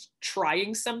least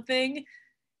trying something.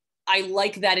 I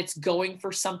like that it's going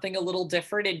for something a little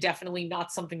different and definitely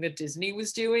not something that Disney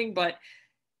was doing, but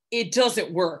it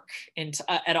doesn't work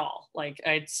at all. Like,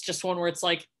 it's just one where it's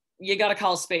like, you got to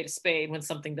call a spade when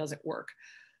something doesn't work.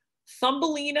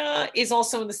 Thumbelina is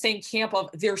also in the same camp of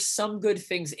there's some good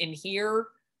things in here,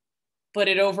 but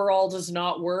it overall does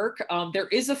not work. There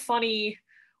is a funny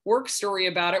work story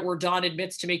about it where Don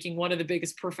admits to making one of the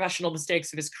biggest professional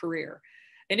mistakes of his career.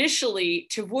 Initially,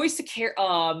 to voice a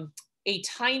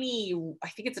tiny, I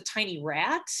think it's a tiny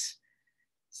rat,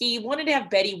 he wanted to have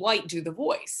Betty White do the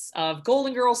voice of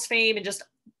Golden Girls fame and just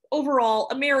overall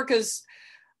America's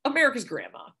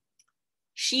grandma.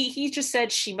 He just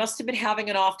said she must have been having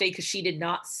an off day because she did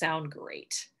not sound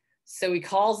great. So he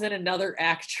calls in another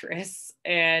actress,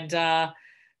 and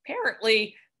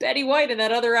apparently Betty White and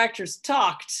that other actress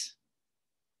talked,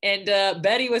 and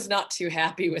Betty was not too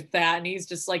happy with that. And he's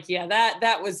just like, yeah,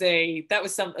 that was a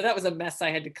mess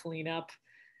I had to clean up.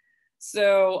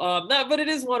 So, but it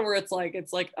is one where it's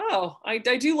like, oh, I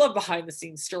do love behind the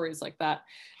scenes stories like that.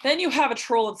 Then you have A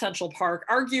Troll in Central Park,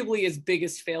 arguably his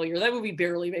biggest failure. That movie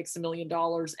barely makes $1 million,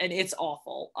 and it's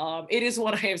awful. It is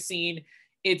one I have seen.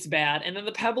 It's bad. And then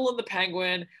The Pebble and the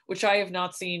Penguin, which I have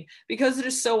not seen because it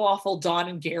is so awful. Don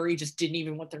and Gary just didn't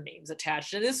even want their names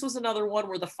attached. And this was another one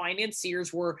where the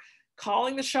financiers were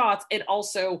calling the shots and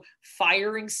also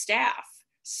firing staff.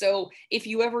 So if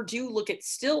you ever do look at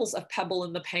stills of Pebble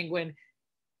and the Penguin,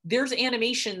 there's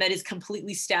animation that is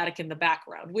completely static in the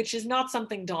background, which is not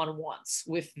something Don wants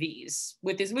with his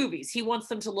movies. He wants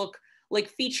them to look like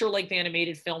feature-length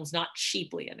animated films, not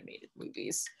cheaply animated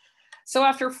movies. So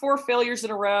after 4 failures in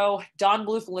a row, Don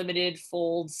Bluth Limited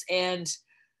folds, and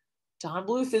Don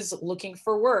Bluth is looking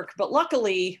for work. But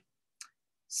luckily,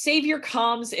 Savior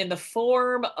comes in the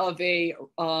form of a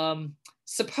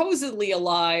supposedly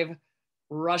alive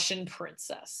Russian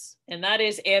princess. And that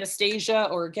is Anastasia,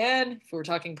 or again, if we're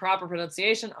talking proper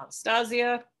pronunciation,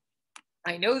 Anastasia.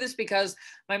 I know this because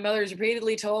my mother has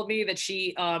repeatedly told me that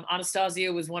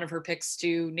Anastasia was one of her picks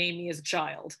to name me as a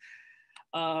child.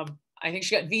 I think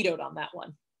she got vetoed on that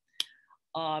one.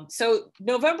 So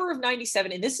November of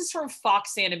 97, and this is from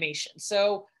Fox Animation.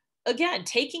 So again,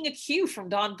 taking a cue from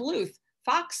Don Bluth,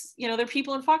 Fox, there are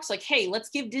people in Fox like, hey, let's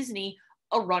give Disney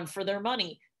a run for their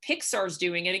money. Pixar's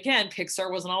doing it again.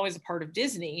 Pixar wasn't always a part of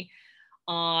Disney.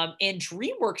 And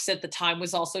DreamWorks at the time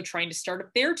was also trying to start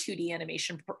up their 2D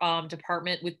animation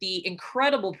department with the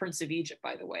incredible Prince of Egypt,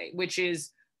 by the way, which is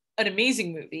an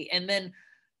amazing movie. And then a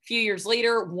few years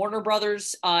later, Warner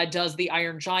Brothers does The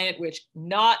Iron Giant, which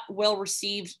not well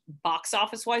received box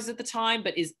office wise at the time,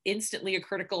 but is instantly a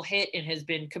critical hit and has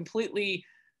been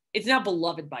it's now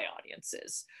beloved by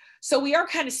audiences. So we are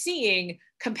kind of seeing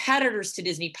competitors to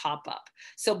Disney pop up.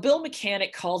 So Bill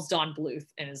Mechanic calls Don Bluth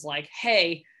and is like,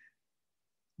 hey,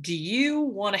 do you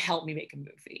want to help me make a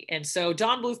movie? And so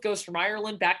Don Bluth goes from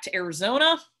Ireland back to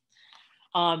Arizona,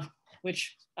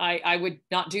 which I would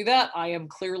not do that. I am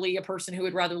clearly a person who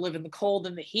would rather live in the cold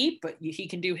than the heat, but he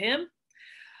can do him.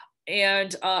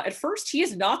 And at first he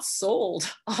is not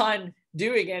sold on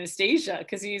doing Anastasia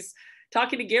because he's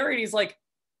talking to Gary and he's like,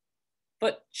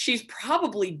 but she's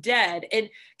probably dead. And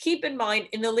keep in mind,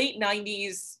 in the late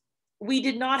 90s, we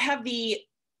did not have the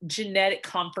genetic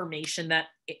confirmation that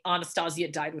Anastasia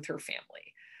died with her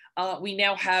family. We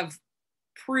now have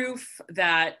proof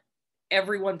that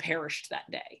everyone perished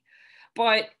that day.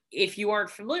 But if you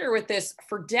aren't familiar with this,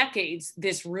 for decades,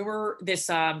 this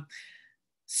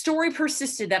story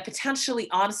persisted that potentially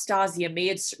Anastasia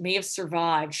may have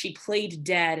survived. She played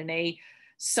dead and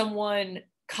someone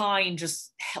kind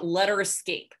just let her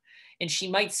escape and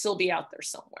she might still be out there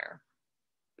somewhere.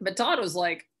 But Don was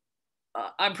like,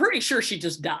 I'm pretty sure she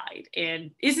just died,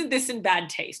 and isn't this in bad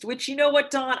taste? Which, you know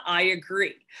what, Don, I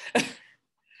agree.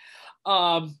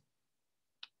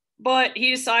 But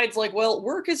he decides like, well,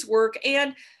 work is work.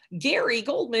 And Gary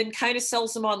Goldman kind of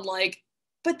sells him on like,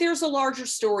 but there's a larger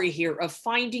story here of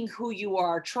finding who you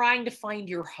are, trying to find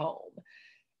your home.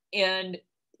 And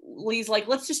Lee's like,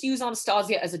 let's just use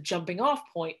Anastasia as a jumping off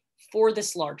point for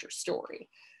this larger story.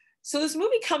 So this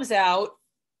movie comes out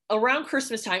around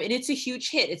Christmas time and it's a huge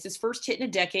hit. It's his first hit in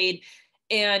a decade.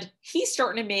 And he's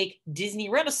starting to make Disney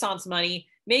Renaissance money,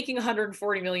 making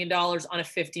 $140 million on a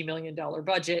 $50 million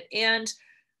budget. And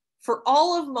for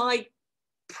all of my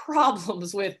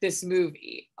problems with this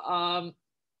movie, I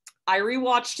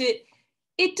rewatched it.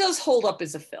 It does hold up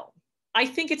as a film. I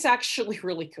think it's actually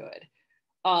really good.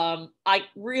 I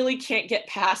really can't get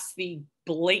past the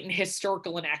blatant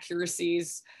historical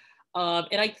inaccuracies.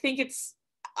 And I think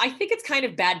I think it's kind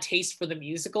of bad taste for the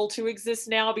musical to exist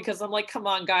now, because I'm like, come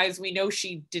on, guys, we know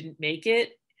she didn't make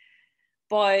it.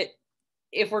 But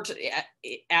if we're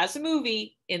as a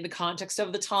movie in the context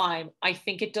of the time, I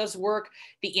think it does work.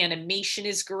 The animation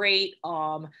is great.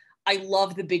 I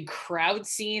love the big crowd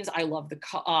scenes. I love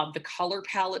the color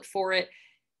palette for it.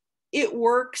 It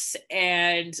works,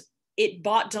 and it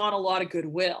bought Don a lot of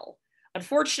goodwill.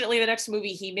 Unfortunately, the next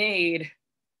movie he made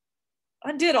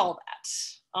undid all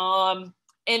that.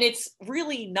 And it's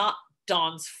really not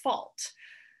Don's fault.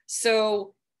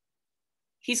 So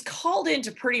he's called in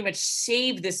to pretty much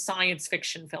save this science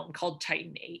fiction film called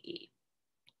Titan AE.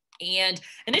 And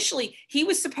initially, he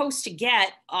was supposed to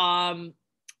get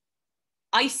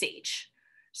Ice Age.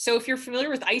 So if you're familiar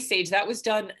with Ice Age, that was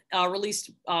done,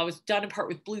 was done in part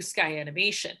with Blue Sky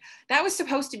Animation. That was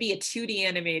supposed to be a 2D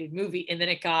animated movie, and then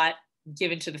it got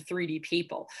given to the 3D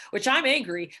people, which I'm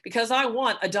angry, because I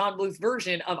want a Don Bluth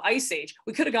version of Ice Age.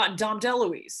 We could have gotten Dom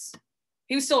DeLuise.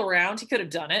 He was still around. He could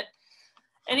have done it.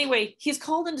 Anyway, he's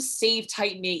called in to save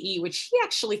Titan AE, which he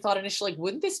actually thought initially, like,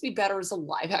 wouldn't this be better as a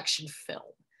live action film?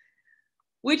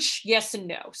 Which, yes and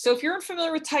no. So if you're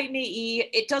unfamiliar with Titan AE,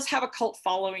 it does have a cult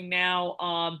following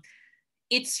now.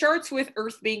 It starts with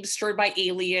Earth being destroyed by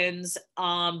aliens,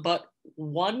 but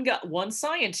one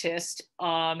scientist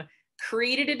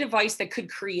created a device that could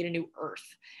create a new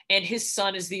Earth. And his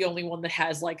son is the only one that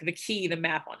has like the key, the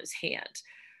map on his hand.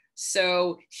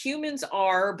 So humans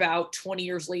are about 20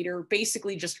 years later,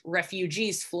 basically just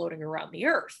refugees floating around the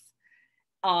Earth.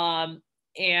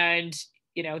 And,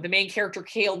 you know, the main character,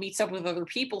 Kale, meets up with other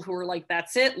people who are like,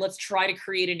 that's it. Let's try to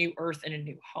create a new Earth and a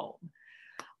new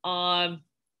home.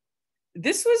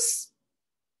 This was,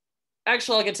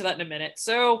 actually, I'll get to that in a minute.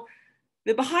 So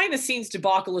the behind the scenes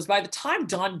debacle is, by the time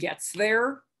Don gets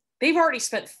there, they've already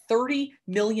spent $30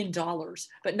 million,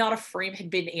 but not a frame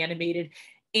had been animated.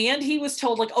 And he was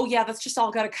told, like, oh yeah, that's just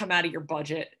all got to come out of your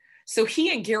budget. So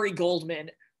he and Gary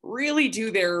Goldman really do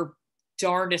their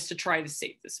darndest to try to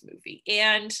save this movie.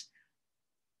 And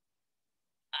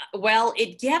well,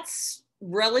 it gets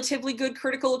relatively good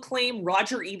critical acclaim.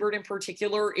 Roger Ebert in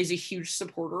particular is a huge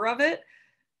supporter of it.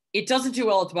 It doesn't do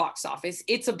well at the box office.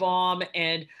 It's a bomb,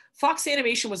 and Fox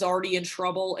Animation was already in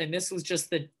trouble, and this was just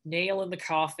the nail in the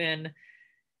coffin.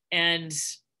 And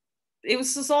it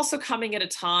was also coming at a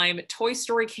time, Toy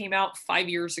Story came out 5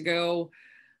 years ago,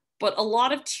 but a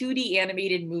lot of 2D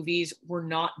animated movies were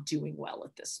not doing well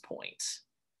at this point.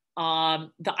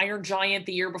 The Iron Giant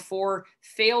the year before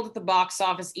failed at the box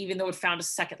office, even though it found a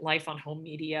second life on home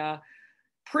media.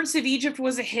 Prince of Egypt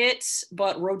was a hit,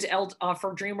 but for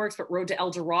DreamWorks, but Road to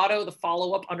El Dorado, the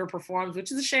follow-up, underperformed,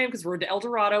 which is a shame because Road to El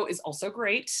Dorado is also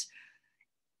great.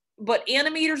 But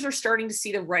animators are starting to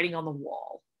see the writing on the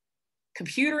wall.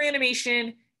 Computer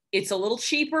animation, it's a little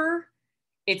cheaper,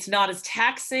 it's not as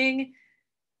taxing,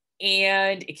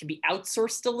 and it can be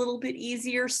outsourced a little bit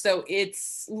easier. So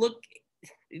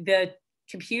the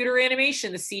computer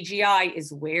animation, the CGI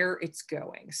is where it's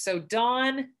going. So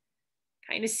Don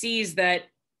kind of sees that,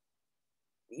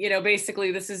 you know,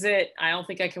 basically this is it. I don't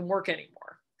think I can work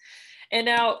anymore. And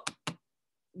now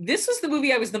this was the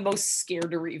movie I was the most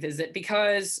scared to revisit,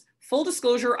 because full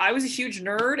disclosure, I was a huge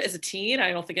nerd as a teen.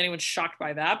 I don't think anyone's shocked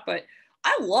by that, but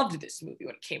I loved this movie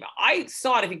when it came out. I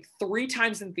saw it, I think, 3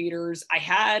 times in theaters.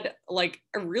 I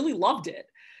really loved it.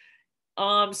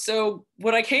 So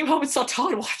when I came home and saw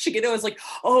Todd watching it, I was like,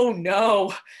 oh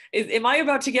no, am I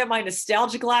about to get my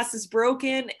nostalgia glasses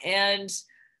broken? And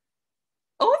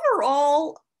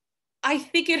overall, I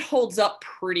think it holds up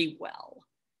pretty well.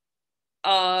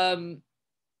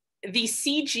 The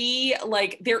CG,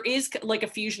 like, there is like a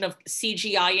fusion of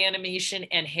CGI animation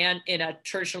and hand in a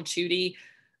traditional 2D.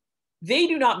 They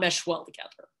do not mesh well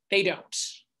together. They don't.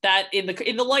 That in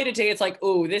the light of day, it's like,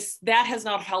 oh, that has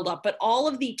not held up. But all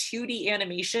of the 2D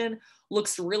animation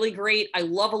looks really great. I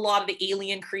love a lot of the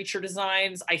alien creature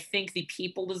designs. I think the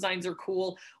people designs are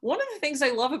cool. One of the things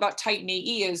I love about Titan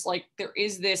AE is, like, there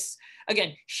is this,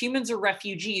 again, humans are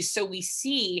refugees. So we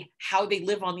see how they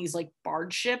live on these like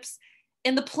barge ships,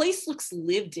 and the place looks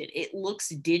lived in. It looks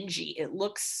dingy. It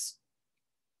looks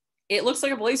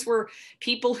like a place where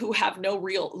people who have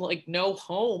no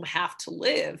home have to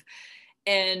live.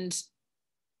 And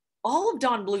all of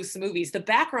Don Bluth's movies, the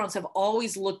backgrounds have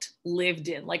always looked lived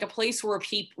in, like a place where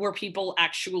people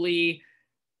actually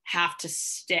have to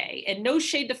stay. And no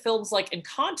shade to films like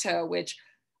Encanto, which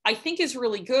I think is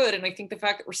really good. And I think the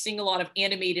fact that we're seeing a lot of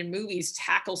animated movies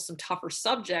tackle some tougher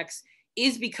subjects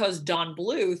is because Don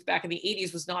Bluth back in the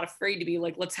 80s was not afraid to be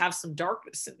like, let's have some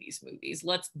darkness in these movies.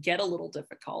 Let's get a little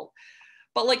difficult.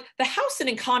 But like the house in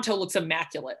Encanto looks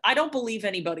immaculate. I don't believe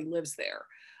anybody lives there.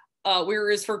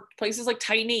 Whereas for places like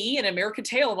Titan AE and American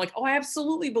Tail, I'm like, oh, I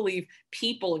absolutely believe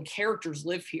people and characters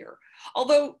live here.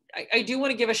 Although I do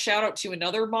want to give a shout out to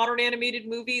another modern animated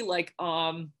movie like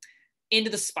Into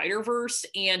the Spider-Verse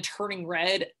and Turning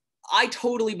Red. I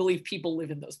totally believe people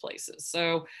live in those places.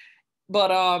 So,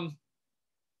 but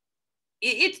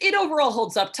it overall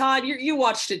holds up. Todd, you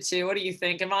watched it too. What do you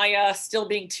think? Am I still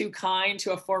being too kind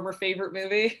to a former favorite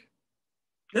movie?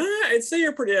 I'd say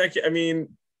you're pretty accurate. I mean,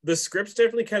 the script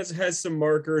definitely kind of has some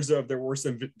markers of there were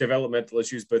some developmental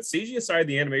issues, but CG aside,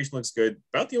 the animation looks good.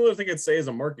 About the only thing I'd say as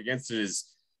a mark against it is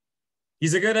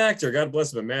he's a good actor. God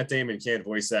bless him, but Matt Damon can't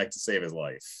voice act to save his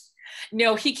life.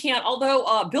 No, he can't.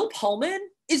 Although Bill Pullman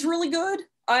is really good,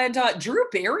 and Drew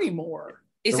Barrymore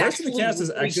is the rest actually of the cast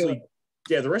really is actually good.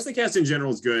 Yeah, the rest of the cast in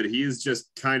general is good. He is just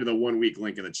kind of the 1 weak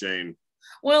link in the chain.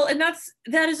 Well, and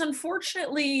that is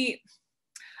unfortunately,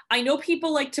 I know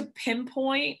people like to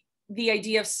pinpoint the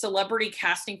idea of celebrity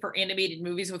casting for animated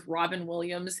movies with Robin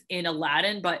Williams in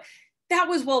Aladdin, but that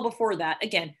was well before that.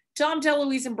 Again, Dom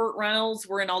DeLuise and Burt Reynolds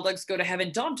were in All Dogs Go to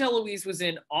Heaven. Dom DeLuise was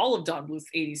in all of Don Bluth's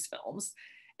 80s films.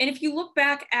 And if you look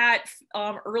back at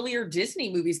earlier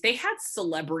Disney movies, they had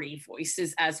celebrity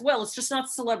voices as well. It's just not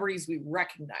celebrities we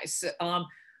recognize.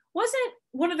 Wasn't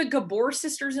one of the Gabor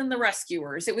sisters in The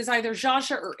Rescuers? It was either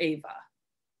Jaja or Ava.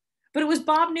 But it was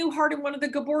Bob Newhart and one of the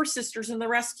Gabor sisters in The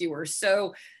Rescuers.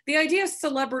 So the idea of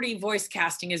celebrity voice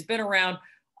casting has been around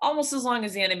almost as long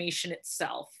as animation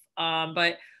itself.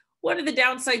 But one of the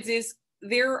downsides is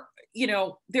there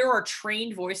are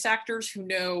trained voice actors who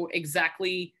know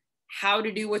exactly how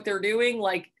to do what they're doing,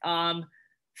 like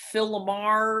Phil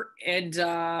Lamar and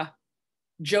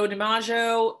Joe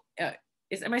DiMaggio.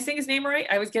 Am I saying his name right?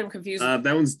 I always get him confused. That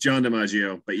one's John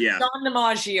DiMaggio, but yeah. John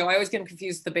DiMaggio. I always get him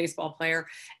confused with the baseball player.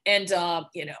 And,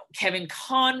 Kevin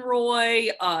Conroy.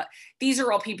 These are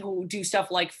all people who do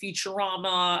stuff like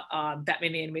Futurama,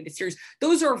 Batman the Animated Series.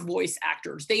 Those are voice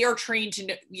actors. They are trained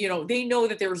to, they know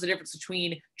that there's a difference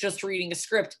between just reading a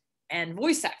script and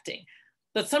voice acting.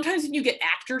 But sometimes when you get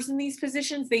actors in these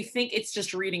positions, they think it's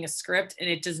just reading a script and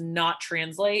it does not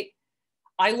translate.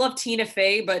 I love Tina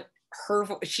Fey, but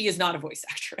she is not a voice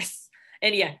actress.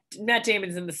 And yeah, Matt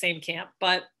Damon's in the same camp.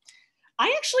 But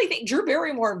I actually think Drew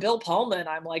Barrymore and Bill Pullman,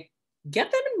 I'm like,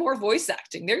 get them in more voice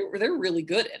acting. They're really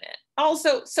good in it.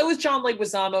 Also, so is John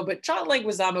Leguizamo, but John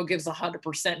Leguizamo gives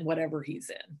 100% in whatever he's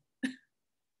in.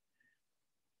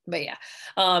 But yeah.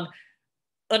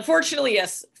 Unfortunately,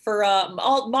 yes, for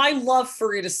all my love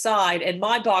for it aside, and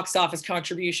my box office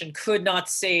contribution could not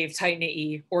save Titan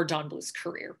AE or Don Bluth's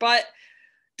career. But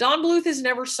Don Bluth is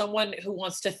never someone who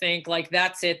wants to think like,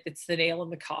 that's it, that's the nail in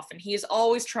the coffin. He is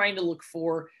always trying to look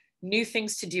for new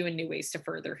things to do and new ways to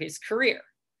further his career.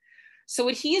 So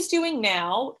what he is doing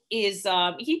now is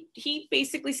he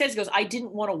basically says, he goes, I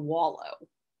didn't want to wallow.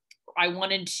 I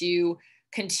wanted to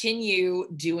continue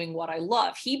doing what I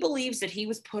love. He believes that he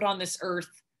was put on this earth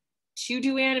to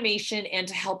do animation and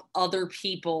to help other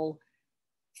people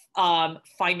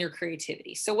find their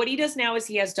creativity. So what he does now is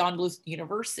he has Don Bluth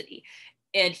University,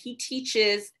 and he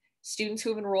teaches students who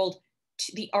have enrolled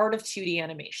the art of 2D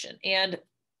animation. And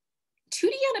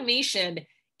 2D animation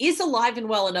is alive and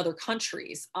well in other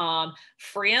countries.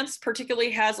 France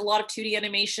particularly has a lot of 2D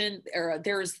animation.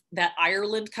 There's that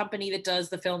Ireland company that does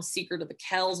the film Secret of the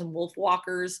Kells and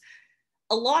Wolfwalkers.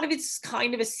 A lot of it's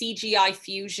kind of a CGI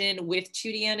fusion with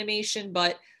 2D animation,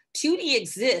 but 2D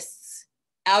exists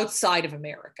outside of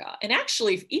America. And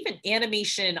actually, even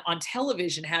animation on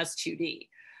television has 2D.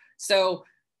 So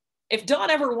if Don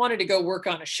ever wanted to go work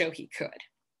on a show, he could.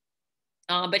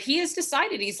 But he has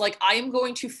decided, he's like, I am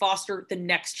going to foster the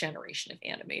next generation of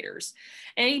animators.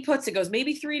 And he goes,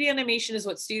 maybe 3D animation is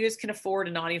what studios can afford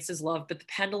and audiences love, but the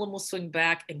pendulum will swing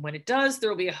back. And when it does, there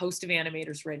will be a host of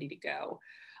animators ready to go.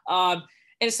 And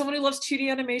as someone who loves 2D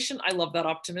animation, I love that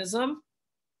optimism.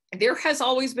 There has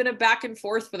always been a back and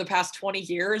forth for the past 20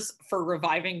 years for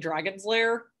reviving Dragon's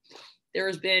Lair. There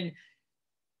has been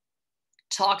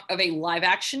talk of a live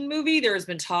action movie. There has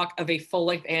been talk of a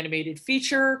full-length animated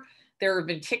feature. There have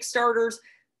been Kickstarters.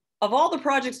 Of all the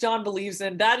projects Don believes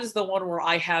in, that is the one where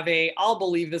I have I'll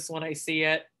believe this when I see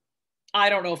it. I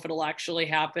don't know if it'll actually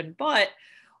happen, but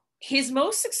his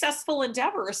most successful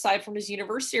endeavor, aside from his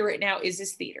university right now, is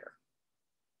his theater.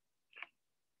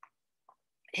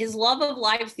 His love of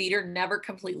live theater never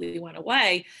completely went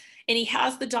away, and he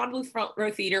has the Don Bluth Front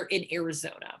Row Theater in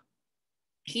Arizona.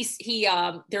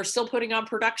 They're still putting on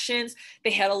productions.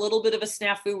 They had a little bit of a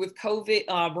snafu with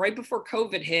COVID. Right before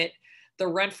COVID hit, the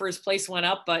rent for his place went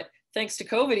up, but thanks to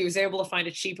COVID, he was able to find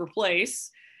a cheaper place.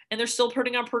 and they're still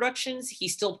putting on productions.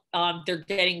 He's still, they're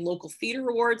getting local theater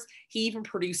awards. He even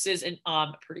produces and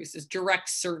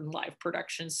directs certain live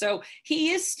productions. So he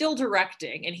is still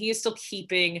directing, and he is still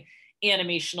keeping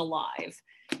animation alive.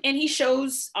 And he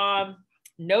shows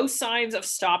no signs of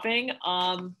stopping.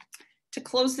 To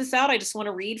close this out, I just want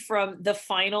to read from the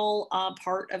final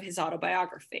part of his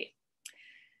autobiography.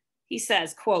 He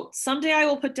says, quote, "Someday I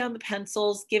will put down the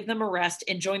pencils, give them a rest,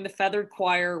 and join the feathered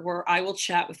choir where I will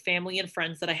chat with family and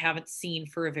friends that I haven't seen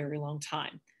for a very long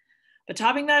time. But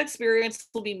topping that experience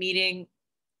will be the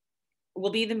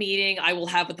meeting I will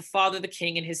have with the Father, the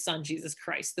King, and his Son, Jesus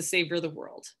Christ, the Savior of the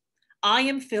world. I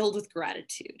am filled with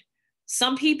gratitude.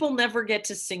 Some people never get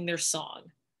to sing their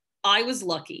song. I was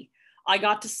lucky. I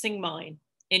got to sing mine.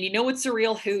 And you know what's a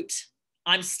real hoot?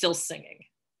 I'm still singing."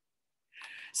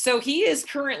 So he is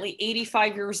currently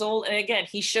 85 years old. And again,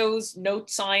 he shows no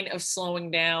sign of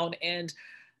slowing down. And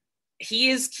he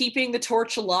is keeping the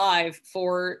torch alive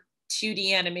for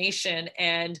 2D animation,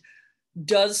 and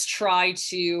does try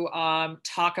to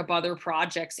talk up other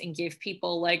projects and give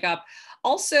people a leg up.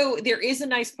 Also, there is a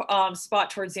nice spot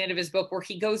towards the end of his book where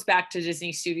he goes back to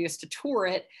Disney Studios to tour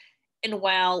it. And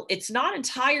while it's not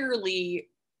entirely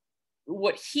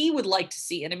what he would like to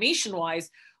see animation-wise,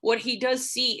 what he does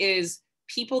see is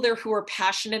people there who are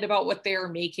passionate about what they are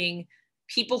making,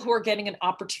 people who are getting an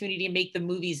opportunity to make the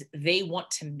movies they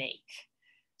want to make.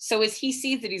 So as he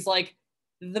sees it, he's like,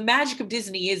 the magic of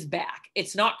Disney is back.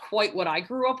 It's not quite what I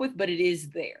grew up with, but it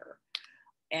is there.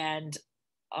 And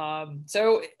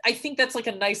so I think that's like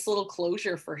a nice little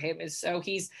closure for him, is so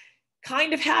he's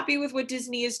kind of happy with what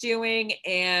Disney is doing,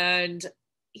 and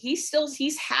he's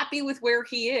happy with where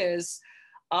he is.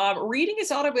 Reading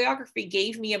his autobiography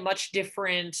gave me a much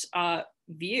different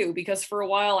view, because for a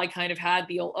while I kind of had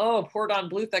the old, oh, poor Don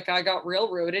Bluth, that guy got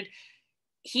railroaded.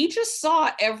 He just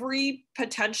saw every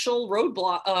potential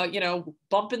roadblock,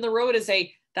 bump in the road as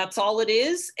that's all it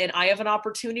is, and I have an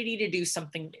opportunity to do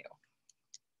something new.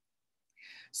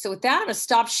 So with that, I'm gonna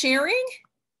stop sharing.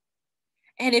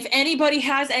 And if anybody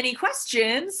has any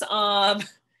questions,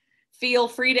 feel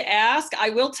free to ask.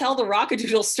 I will tell the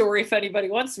Rockadoodle story if anybody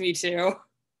wants me to.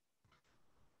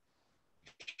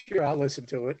 Sure, I'll listen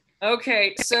to it.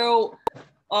 Okay, so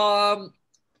Rockadoodle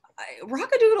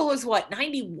was what,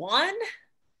 91?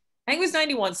 I think it was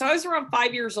 91. So I was around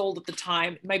 5 years old at the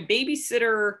time. My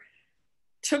babysitter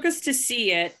took us to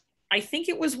see it. I think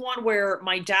it was one where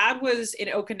my dad was in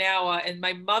Okinawa and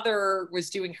my mother was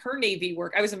doing her Navy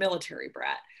work. I was a military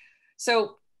brat.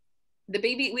 So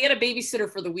we had a babysitter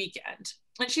for the weekend.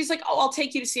 And she's like, oh, I'll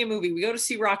take you to see a movie. We go to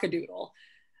see Rockadoodle.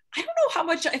 I don't know how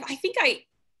much, I think I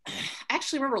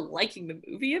actually remember liking the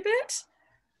movie a bit.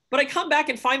 But I come back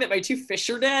and find that my two fish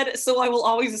are dead. So I will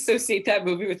always associate that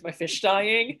movie with my fish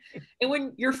dying. And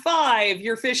when you're 5,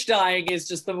 your fish dying is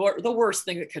just the worst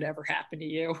thing that could ever happen to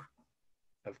you.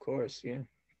 Of course, yeah.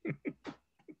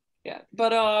 Yeah,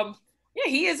 but yeah,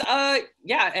 he is,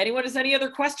 yeah, anyone has any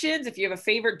other questions? If you have a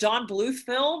favorite Don Bluth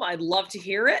film, I'd love to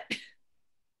hear it.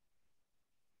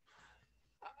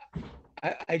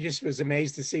 I just was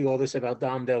amazed to see all this about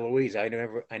Dom DeLuise. I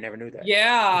never knew that.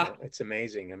 Yeah. It's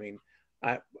amazing. I mean,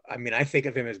 I think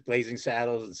of him as Blazing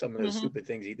Saddles and some of the stupid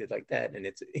things he did like that. And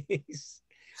it's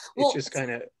just kind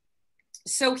of.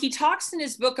 So he talks in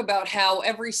his book about how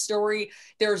every story,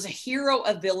 there's a hero,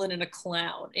 a villain, and a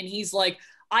clown. And he's like,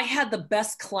 I had the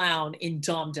best clown in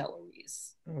Dom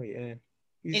DeLuise. Oh, yeah.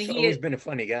 He's always been a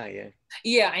funny guy, yeah.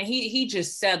 Yeah, and he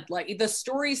just said, like, the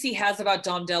stories he has about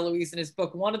Dom DeLuise in his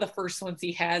book, one of the first ones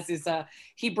he has is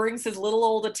he brings his little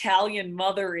old Italian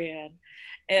mother in.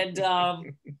 And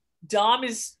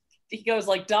he goes,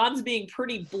 like, Don's being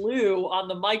pretty blue on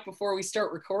the mic before we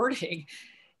start recording.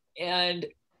 And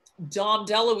Dom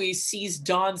DeLuise sees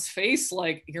Don's face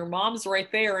like, your mom's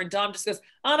right there. And Dom just goes,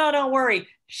 oh, no, don't worry.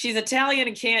 She's Italian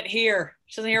and can't hear.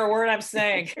 She doesn't hear a word I'm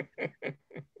saying.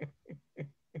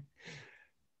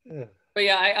 But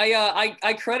yeah,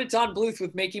 I credit Don Bluth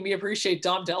with making me appreciate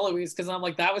Dom DeLuise, because I'm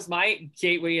like, that was my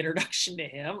gateway introduction to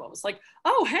him. I was like,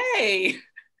 oh, hey,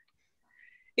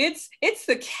 it's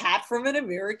the cat from An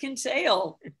American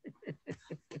Tale.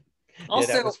 Also,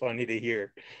 yeah, that was funny to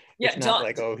hear. Yeah, it's not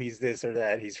like, oh, he's this or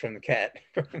that. He's from the cat.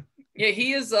 Yeah,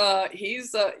 he is.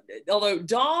 Although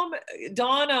Don,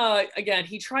 again,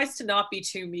 he tries to not be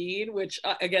too mean, which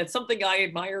again, something I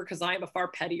admire because I am a far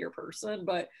pettier person.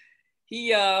 But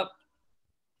he,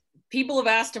 people have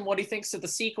asked him what he thinks of the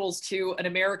sequels to An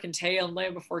American Tale and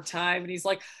Land Before Time, and he's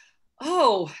like,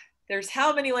 oh, there's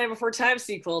how many Land Before Time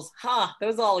sequels? Huh,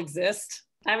 those all exist.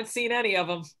 I haven't seen any of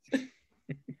them.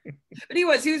 But he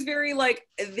was very like,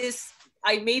 this,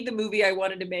 I made the movie I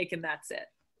wanted to make and that's it.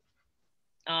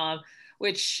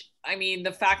 which, I mean,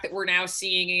 the fact that we're now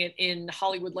seeing it in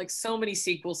Hollywood, like so many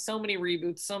sequels, so many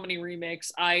reboots, so many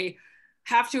remakes, I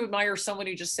have to admire someone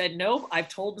who just said, nope, I've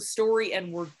told the story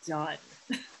and we're done.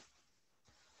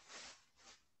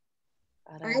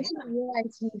 I didn't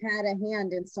realize he had a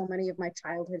hand in so many of my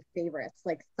childhood favorites,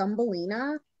 like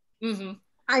Thumbelina. Mm-hmm.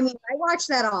 I mean, I watched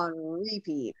that on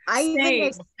repeat. I think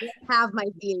I still have my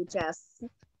VHS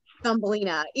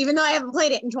Thumbelina, even though I haven't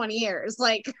played it in 20 years.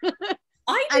 Like,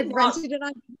 I've rented it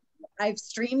on, I've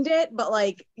streamed it, but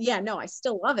like, yeah, no, I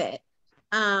still love it.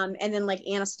 And then like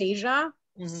Anastasia,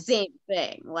 same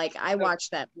thing. Like, I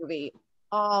watched that movie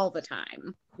all the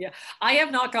time. Yeah, I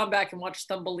have not gone back and watched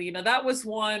Thumbelina. That was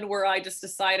one where I just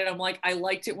decided, I'm like, I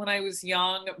liked it when I was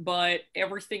young, but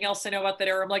everything else I know about that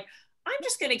era, I'm like, I'm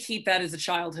just going to keep that as a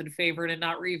childhood favorite and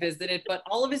not revisit it. But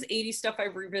all of his 80s stuff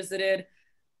I've revisited.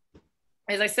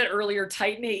 As I said earlier,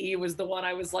 Titan AE was the one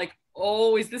I was like,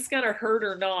 oh, is this going to hurt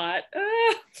or not?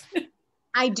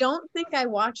 I don't think I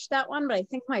watched that one, but I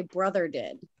think my brother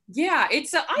did. Yeah,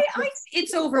 it's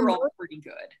overall pretty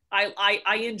good.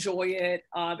 I enjoy it.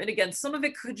 And again, some of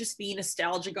it could just be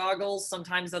nostalgia goggles.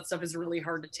 Sometimes that stuff is really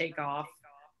hard to take off.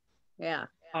 Yeah.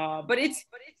 But it's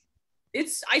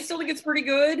I still think it's pretty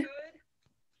good.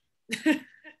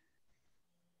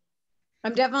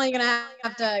 I'm definitely gonna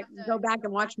have to go back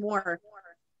and watch more.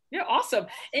 Yeah, awesome.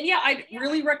 And yeah, I'd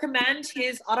really recommend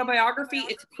his autobiography.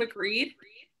 It's a quick read,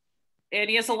 and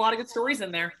he has a lot of good stories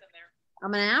in there.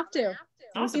 I'm gonna have to.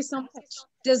 Awesome. Thank you so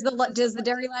much. Does the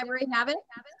Derry Library have it?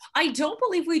 I don't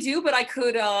believe we do, but I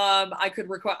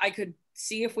could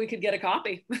see if we could get a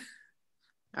copy.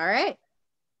 All right.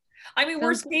 I mean,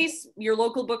 worst case, your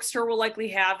local bookstore will likely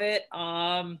have it.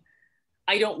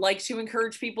 I don't like to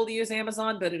encourage people to use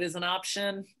Amazon, but it is an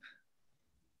option.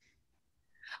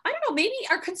 I don't know, maybe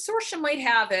our consortium might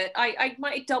have it. I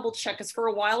might double check, because for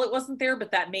a while it wasn't there,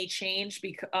 but that may change,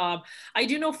 because I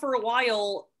do know for a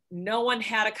while no one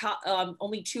had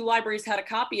only 2 libraries had a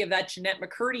copy of that Jeanette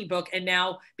McCurdy book, and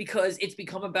now because it's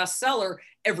become a bestseller,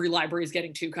 every library is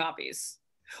getting 2 copies,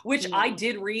 which I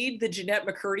did read the Jeanette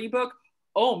McCurdy book.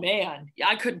 Oh man,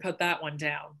 I couldn't put that one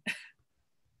down.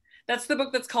 That's the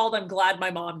book that's called I'm Glad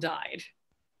My Mom Died.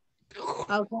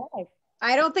 Okay.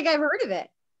 I don't think I've heard of it.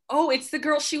 Oh, it's the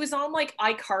girl, she was on like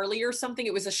iCarly or something.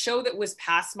 It was a show that was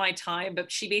past my time,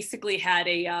 but she basically had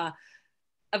a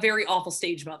very awful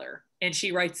stage mother, and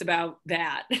she writes about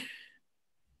that.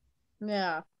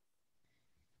 Yeah.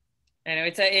 I know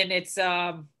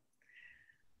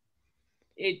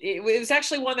it was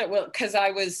actually one that, well, because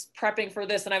I was prepping for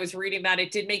this and I was reading that,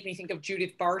 it did make me think of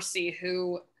Judith Barcy,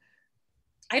 who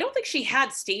I don't think she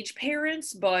had stage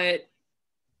parents, but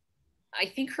I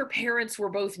think her parents were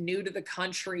both new to the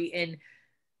country, and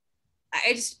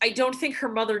I don't think her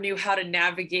mother knew how to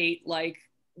navigate like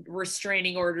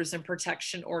restraining orders and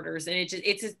protection orders, and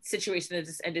it's a situation that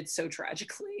just ended so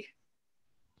tragically.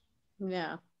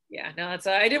 Yeah. Yeah, no,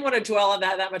 I didn't want to dwell on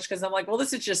that much, because I'm like, well,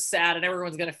 this is just sad and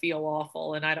everyone's going to feel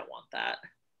awful, and I don't want that.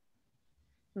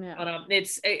 Yeah. But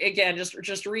it's, again,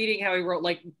 just reading how he wrote,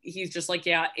 like, he's just like,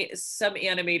 yeah, some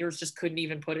animators just couldn't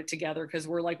even put it together, because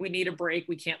we're like, we need a break.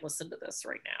 We can't listen to this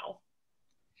right now.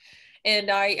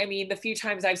 And I mean, the few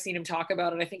times I've seen him talk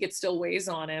about it, I think it still weighs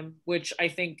on him, which I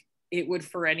think it would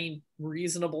for any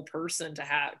reasonable person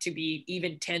to be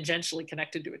even tangentially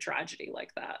connected to a tragedy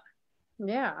like that.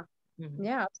 Yeah. Mm-hmm.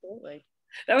 Yeah, absolutely.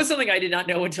 That was something I did not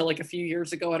know until like a few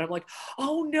years ago. And I'm like,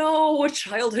 oh no, a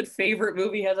childhood favorite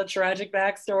movie has a tragic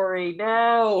backstory.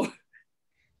 No.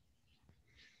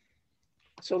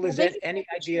 So Lizette, any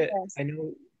idea? I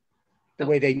know the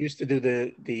way they used to do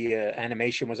the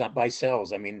animation was by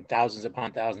cells. I mean, thousands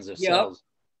upon thousands of cells.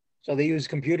 So they use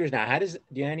computers now. Do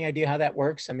you have any idea how that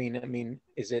works? I mean,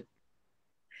 is it?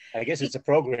 I guess it's a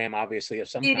program, obviously, of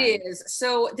some kind. It is.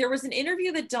 So there was an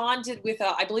interview that Don did with,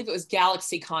 I believe it was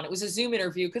GalaxyCon. It was a Zoom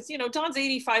interview, because, Don's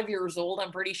 85 years old.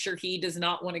 I'm pretty sure he does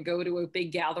not want to go to a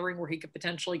big gathering where he could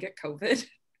potentially get COVID.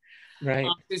 Right.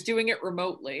 He was doing it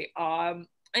remotely. And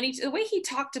the way he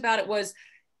talked about it was,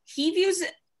 he views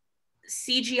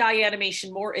CGI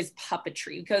animation more as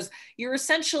puppetry, because you're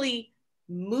essentially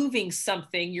moving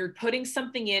something, you're putting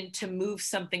something in to move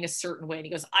something a certain way. And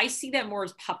he goes, I see that more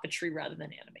as puppetry rather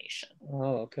than animation.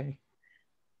 Oh, okay.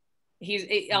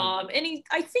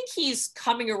 I think he's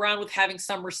coming around with having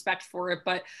some respect for it,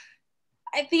 but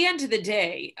at the end of the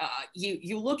day,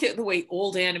 you look at the way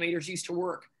old animators used to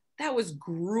work. That was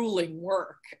grueling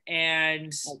work,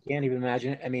 and I can't even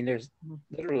imagine it. I mean, there's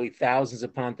literally thousands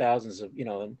upon thousands of,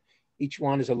 and each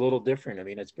one is a little different. I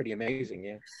mean, it's pretty amazing.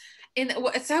 Yeah. And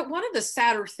it's one of the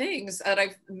sadder things that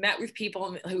I've met with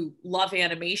people who love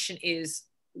animation is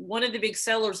one of the big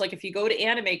sellers, like if you go to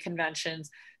anime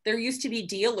conventions, there used to be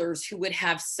dealers who would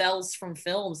have cells from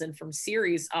films and from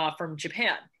series from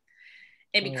Japan.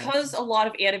 And because a lot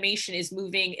of animation is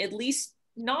moving, at least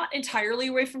not entirely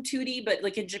away from 2D, but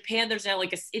like in Japan, there's now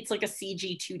like it's like a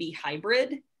CG 2D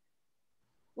hybrid,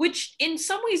 which in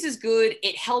some ways is good.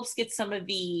 It helps get some of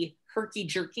the herky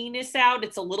jerkiness out.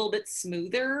 It's a little bit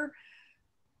smoother,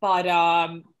 but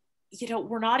you know,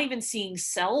 we're not even seeing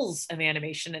cells of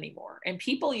animation anymore. And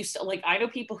people used to, like, I know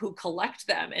people who collect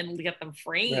them and get them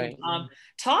framed. Right.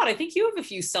 Todd, I think you have a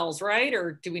few cells, right?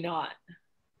 Or do we not?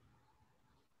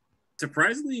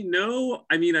 Surprisingly, no.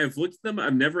 I mean, I've looked at them.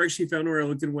 I've never actually found where I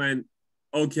looked and went,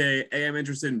 okay, A, I'm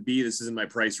interested in B, this isn't my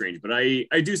price range, but I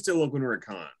do still look when we're at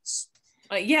cons.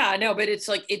 Yeah, no, but it's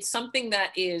like, it's something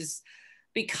that is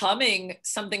becoming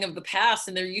something of the past,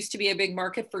 and there used to be a big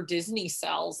market for Disney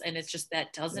cells, and it's just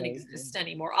that doesn't exist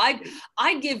anymore.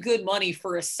 I'd give good money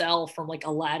for a cell from like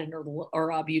Aladdin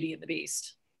or Beauty and the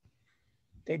Beast.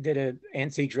 They did a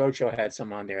Antique Roadshow had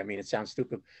some on there. I mean, it sounds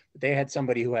stupid, but they had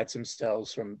somebody who had some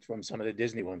cells from some of the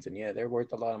Disney ones, and yeah, they're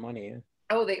worth a lot of money. Yeah.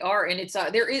 Oh, they are. And it's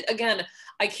there is, again,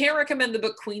 I can't recommend the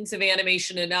book Queens of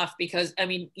Animation enough, because I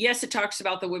mean, yes, it talks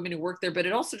about the women who work there, but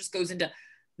it also just goes into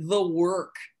the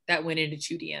work that went into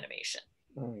 2D animation.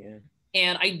 Oh yeah.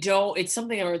 And it's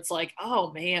something where it's like,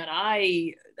 oh man,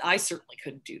 I certainly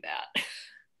couldn't do that.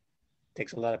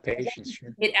 Takes a lot of patience. Sure.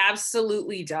 It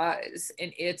absolutely does.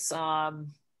 And it's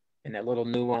and that little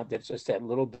nuance, that's just that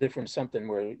little different something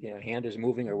where, you know, hand is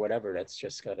moving or whatever, that's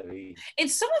just got to be. And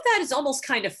some of that is almost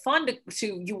kind of fun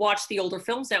to you watch the older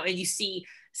films now and you see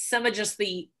some of just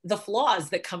the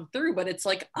flaws that come through, but it's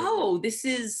like, oh, this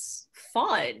is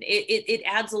fun. It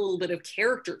adds a little bit of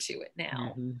character to it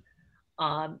now.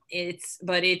 Mm-hmm.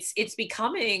 It's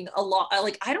becoming a lot,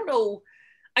 like, I don't know,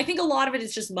 I think a lot of it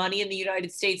is just money in the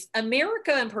United States.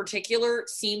 America in particular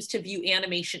seems to view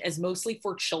animation as mostly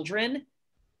for children,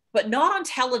 but not on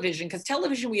television, because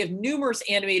television, we have numerous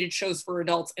animated shows for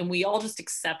adults and we all just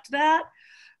accept that,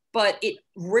 but it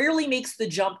rarely makes the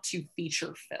jump to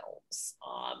feature films.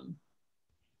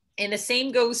 And the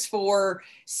same goes for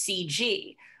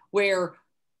CG, where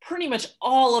pretty much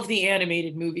all of the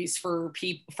animated movies for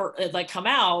like come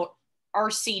out are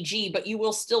CG, but you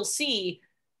will still see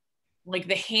like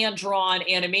the hand-drawn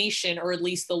animation, or at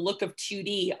least the look of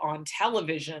 2D on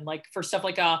television, like for stuff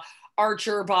like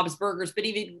Archer, Bob's Burgers, but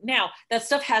even now that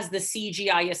stuff has the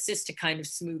CGI assist to kind of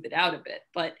smooth it out a bit.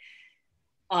 But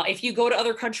if you go to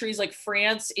other countries, like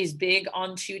France is big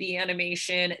on 2D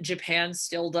animation, Japan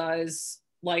still does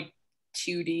like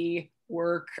 2D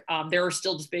work. There are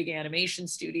still just big animation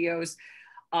studios.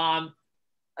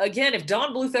 Again, if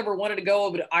Don Bluth ever wanted to go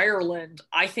over to Ireland,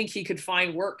 I think he could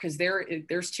find work, because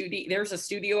there's 2D. There's a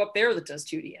studio up there that does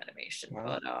 2D animation.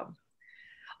 Wow. But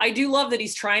I do love that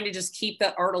he's trying to just keep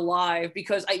that art alive,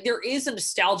 because there is a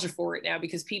nostalgia for it now,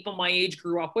 because people my age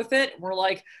grew up with it.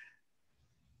 And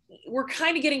we're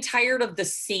kind of getting tired of the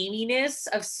sameness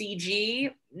of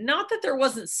CG. Not that there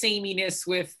wasn't sameness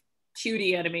with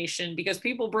 2D animation, because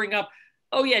people bring up,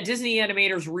 oh yeah, Disney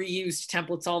animators reused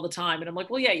templates all the time. And I'm like,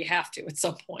 well, yeah, you have to at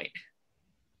some point.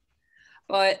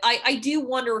 But I do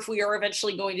wonder if we are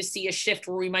eventually going to see a shift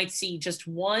where we might see just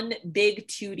one big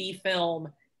 2D film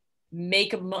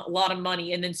make a lot of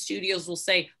money, and then studios will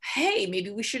say, hey, maybe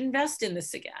we should invest in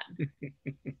this again.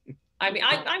 I mean,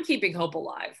 I'm keeping hope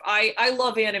alive. I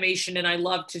love animation, and I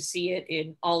love to see it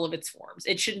in all of its forms.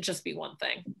 It shouldn't just be one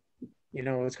thing. You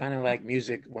know, it's kind of like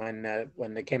music when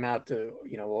they came out to,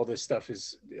 you know, all this stuff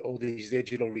is all these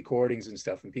digital recordings and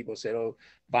stuff, and people said, oh,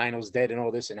 vinyl's dead and all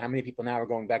this. And how many people now are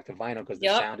going back to vinyl because the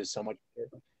sound is so much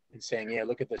better, and saying, yeah,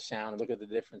 look at the sound, look at the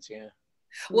difference. Yeah.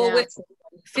 Well, with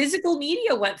physical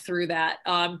media went through that.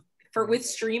 With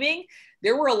streaming,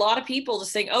 there were a lot of people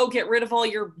just saying, oh, get rid of all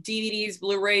your DVDs,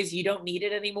 Blu-rays, you don't need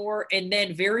it anymore. And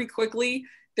then very quickly,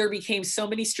 there became so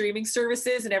many streaming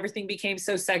services and everything became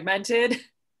so segmented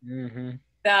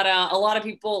that a lot of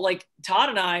people like Todd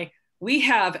and I, we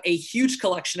have a huge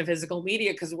collection of physical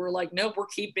media, because we're like, nope, we're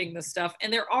keeping this stuff.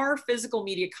 And there are physical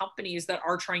media companies that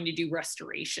are trying to do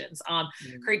restorations.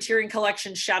 Criterion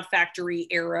Collection, Shout Factory,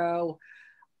 Arrow.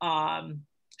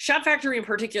 Shout Factory in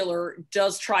particular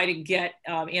does try to get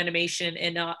animation,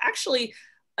 and actually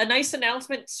a nice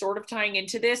announcement sort of tying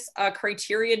into this,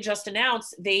 Criterion just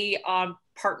announced they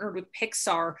partnered with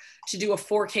Pixar to do a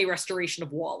 4K restoration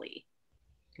of WALL-E.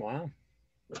 Wow.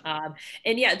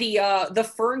 And yeah, the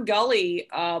Fern Gully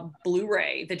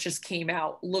Blu-ray that just came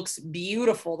out looks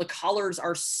beautiful. The colors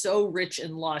are so rich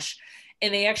and lush,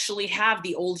 and they actually have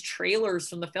the old trailers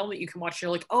from the film that you can watch. And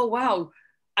you're like, oh wow,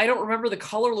 I don't remember the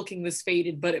color looking this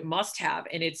faded, but it must have,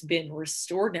 and it's been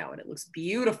restored now, and it looks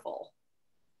beautiful.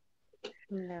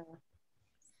 No.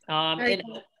 And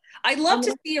I'd love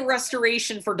to see a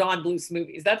restoration for Don Bluth's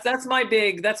movies. That's my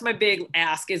big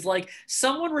ask, is like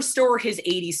someone restore his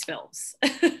 80s films.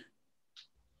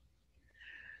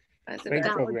 That's Great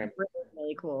program.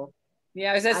 Really cool.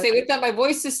 Yeah, I was gonna say, with that, my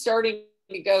voice is starting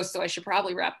to go, so I should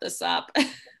probably wrap this up.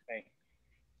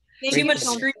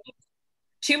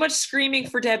 Too much screaming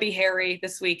for Debbie Harry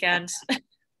this weekend.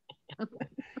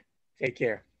 Take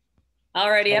care.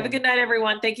 All righty. Have a good night,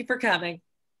 everyone. Thank you for coming.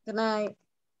 Good night.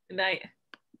 Good night.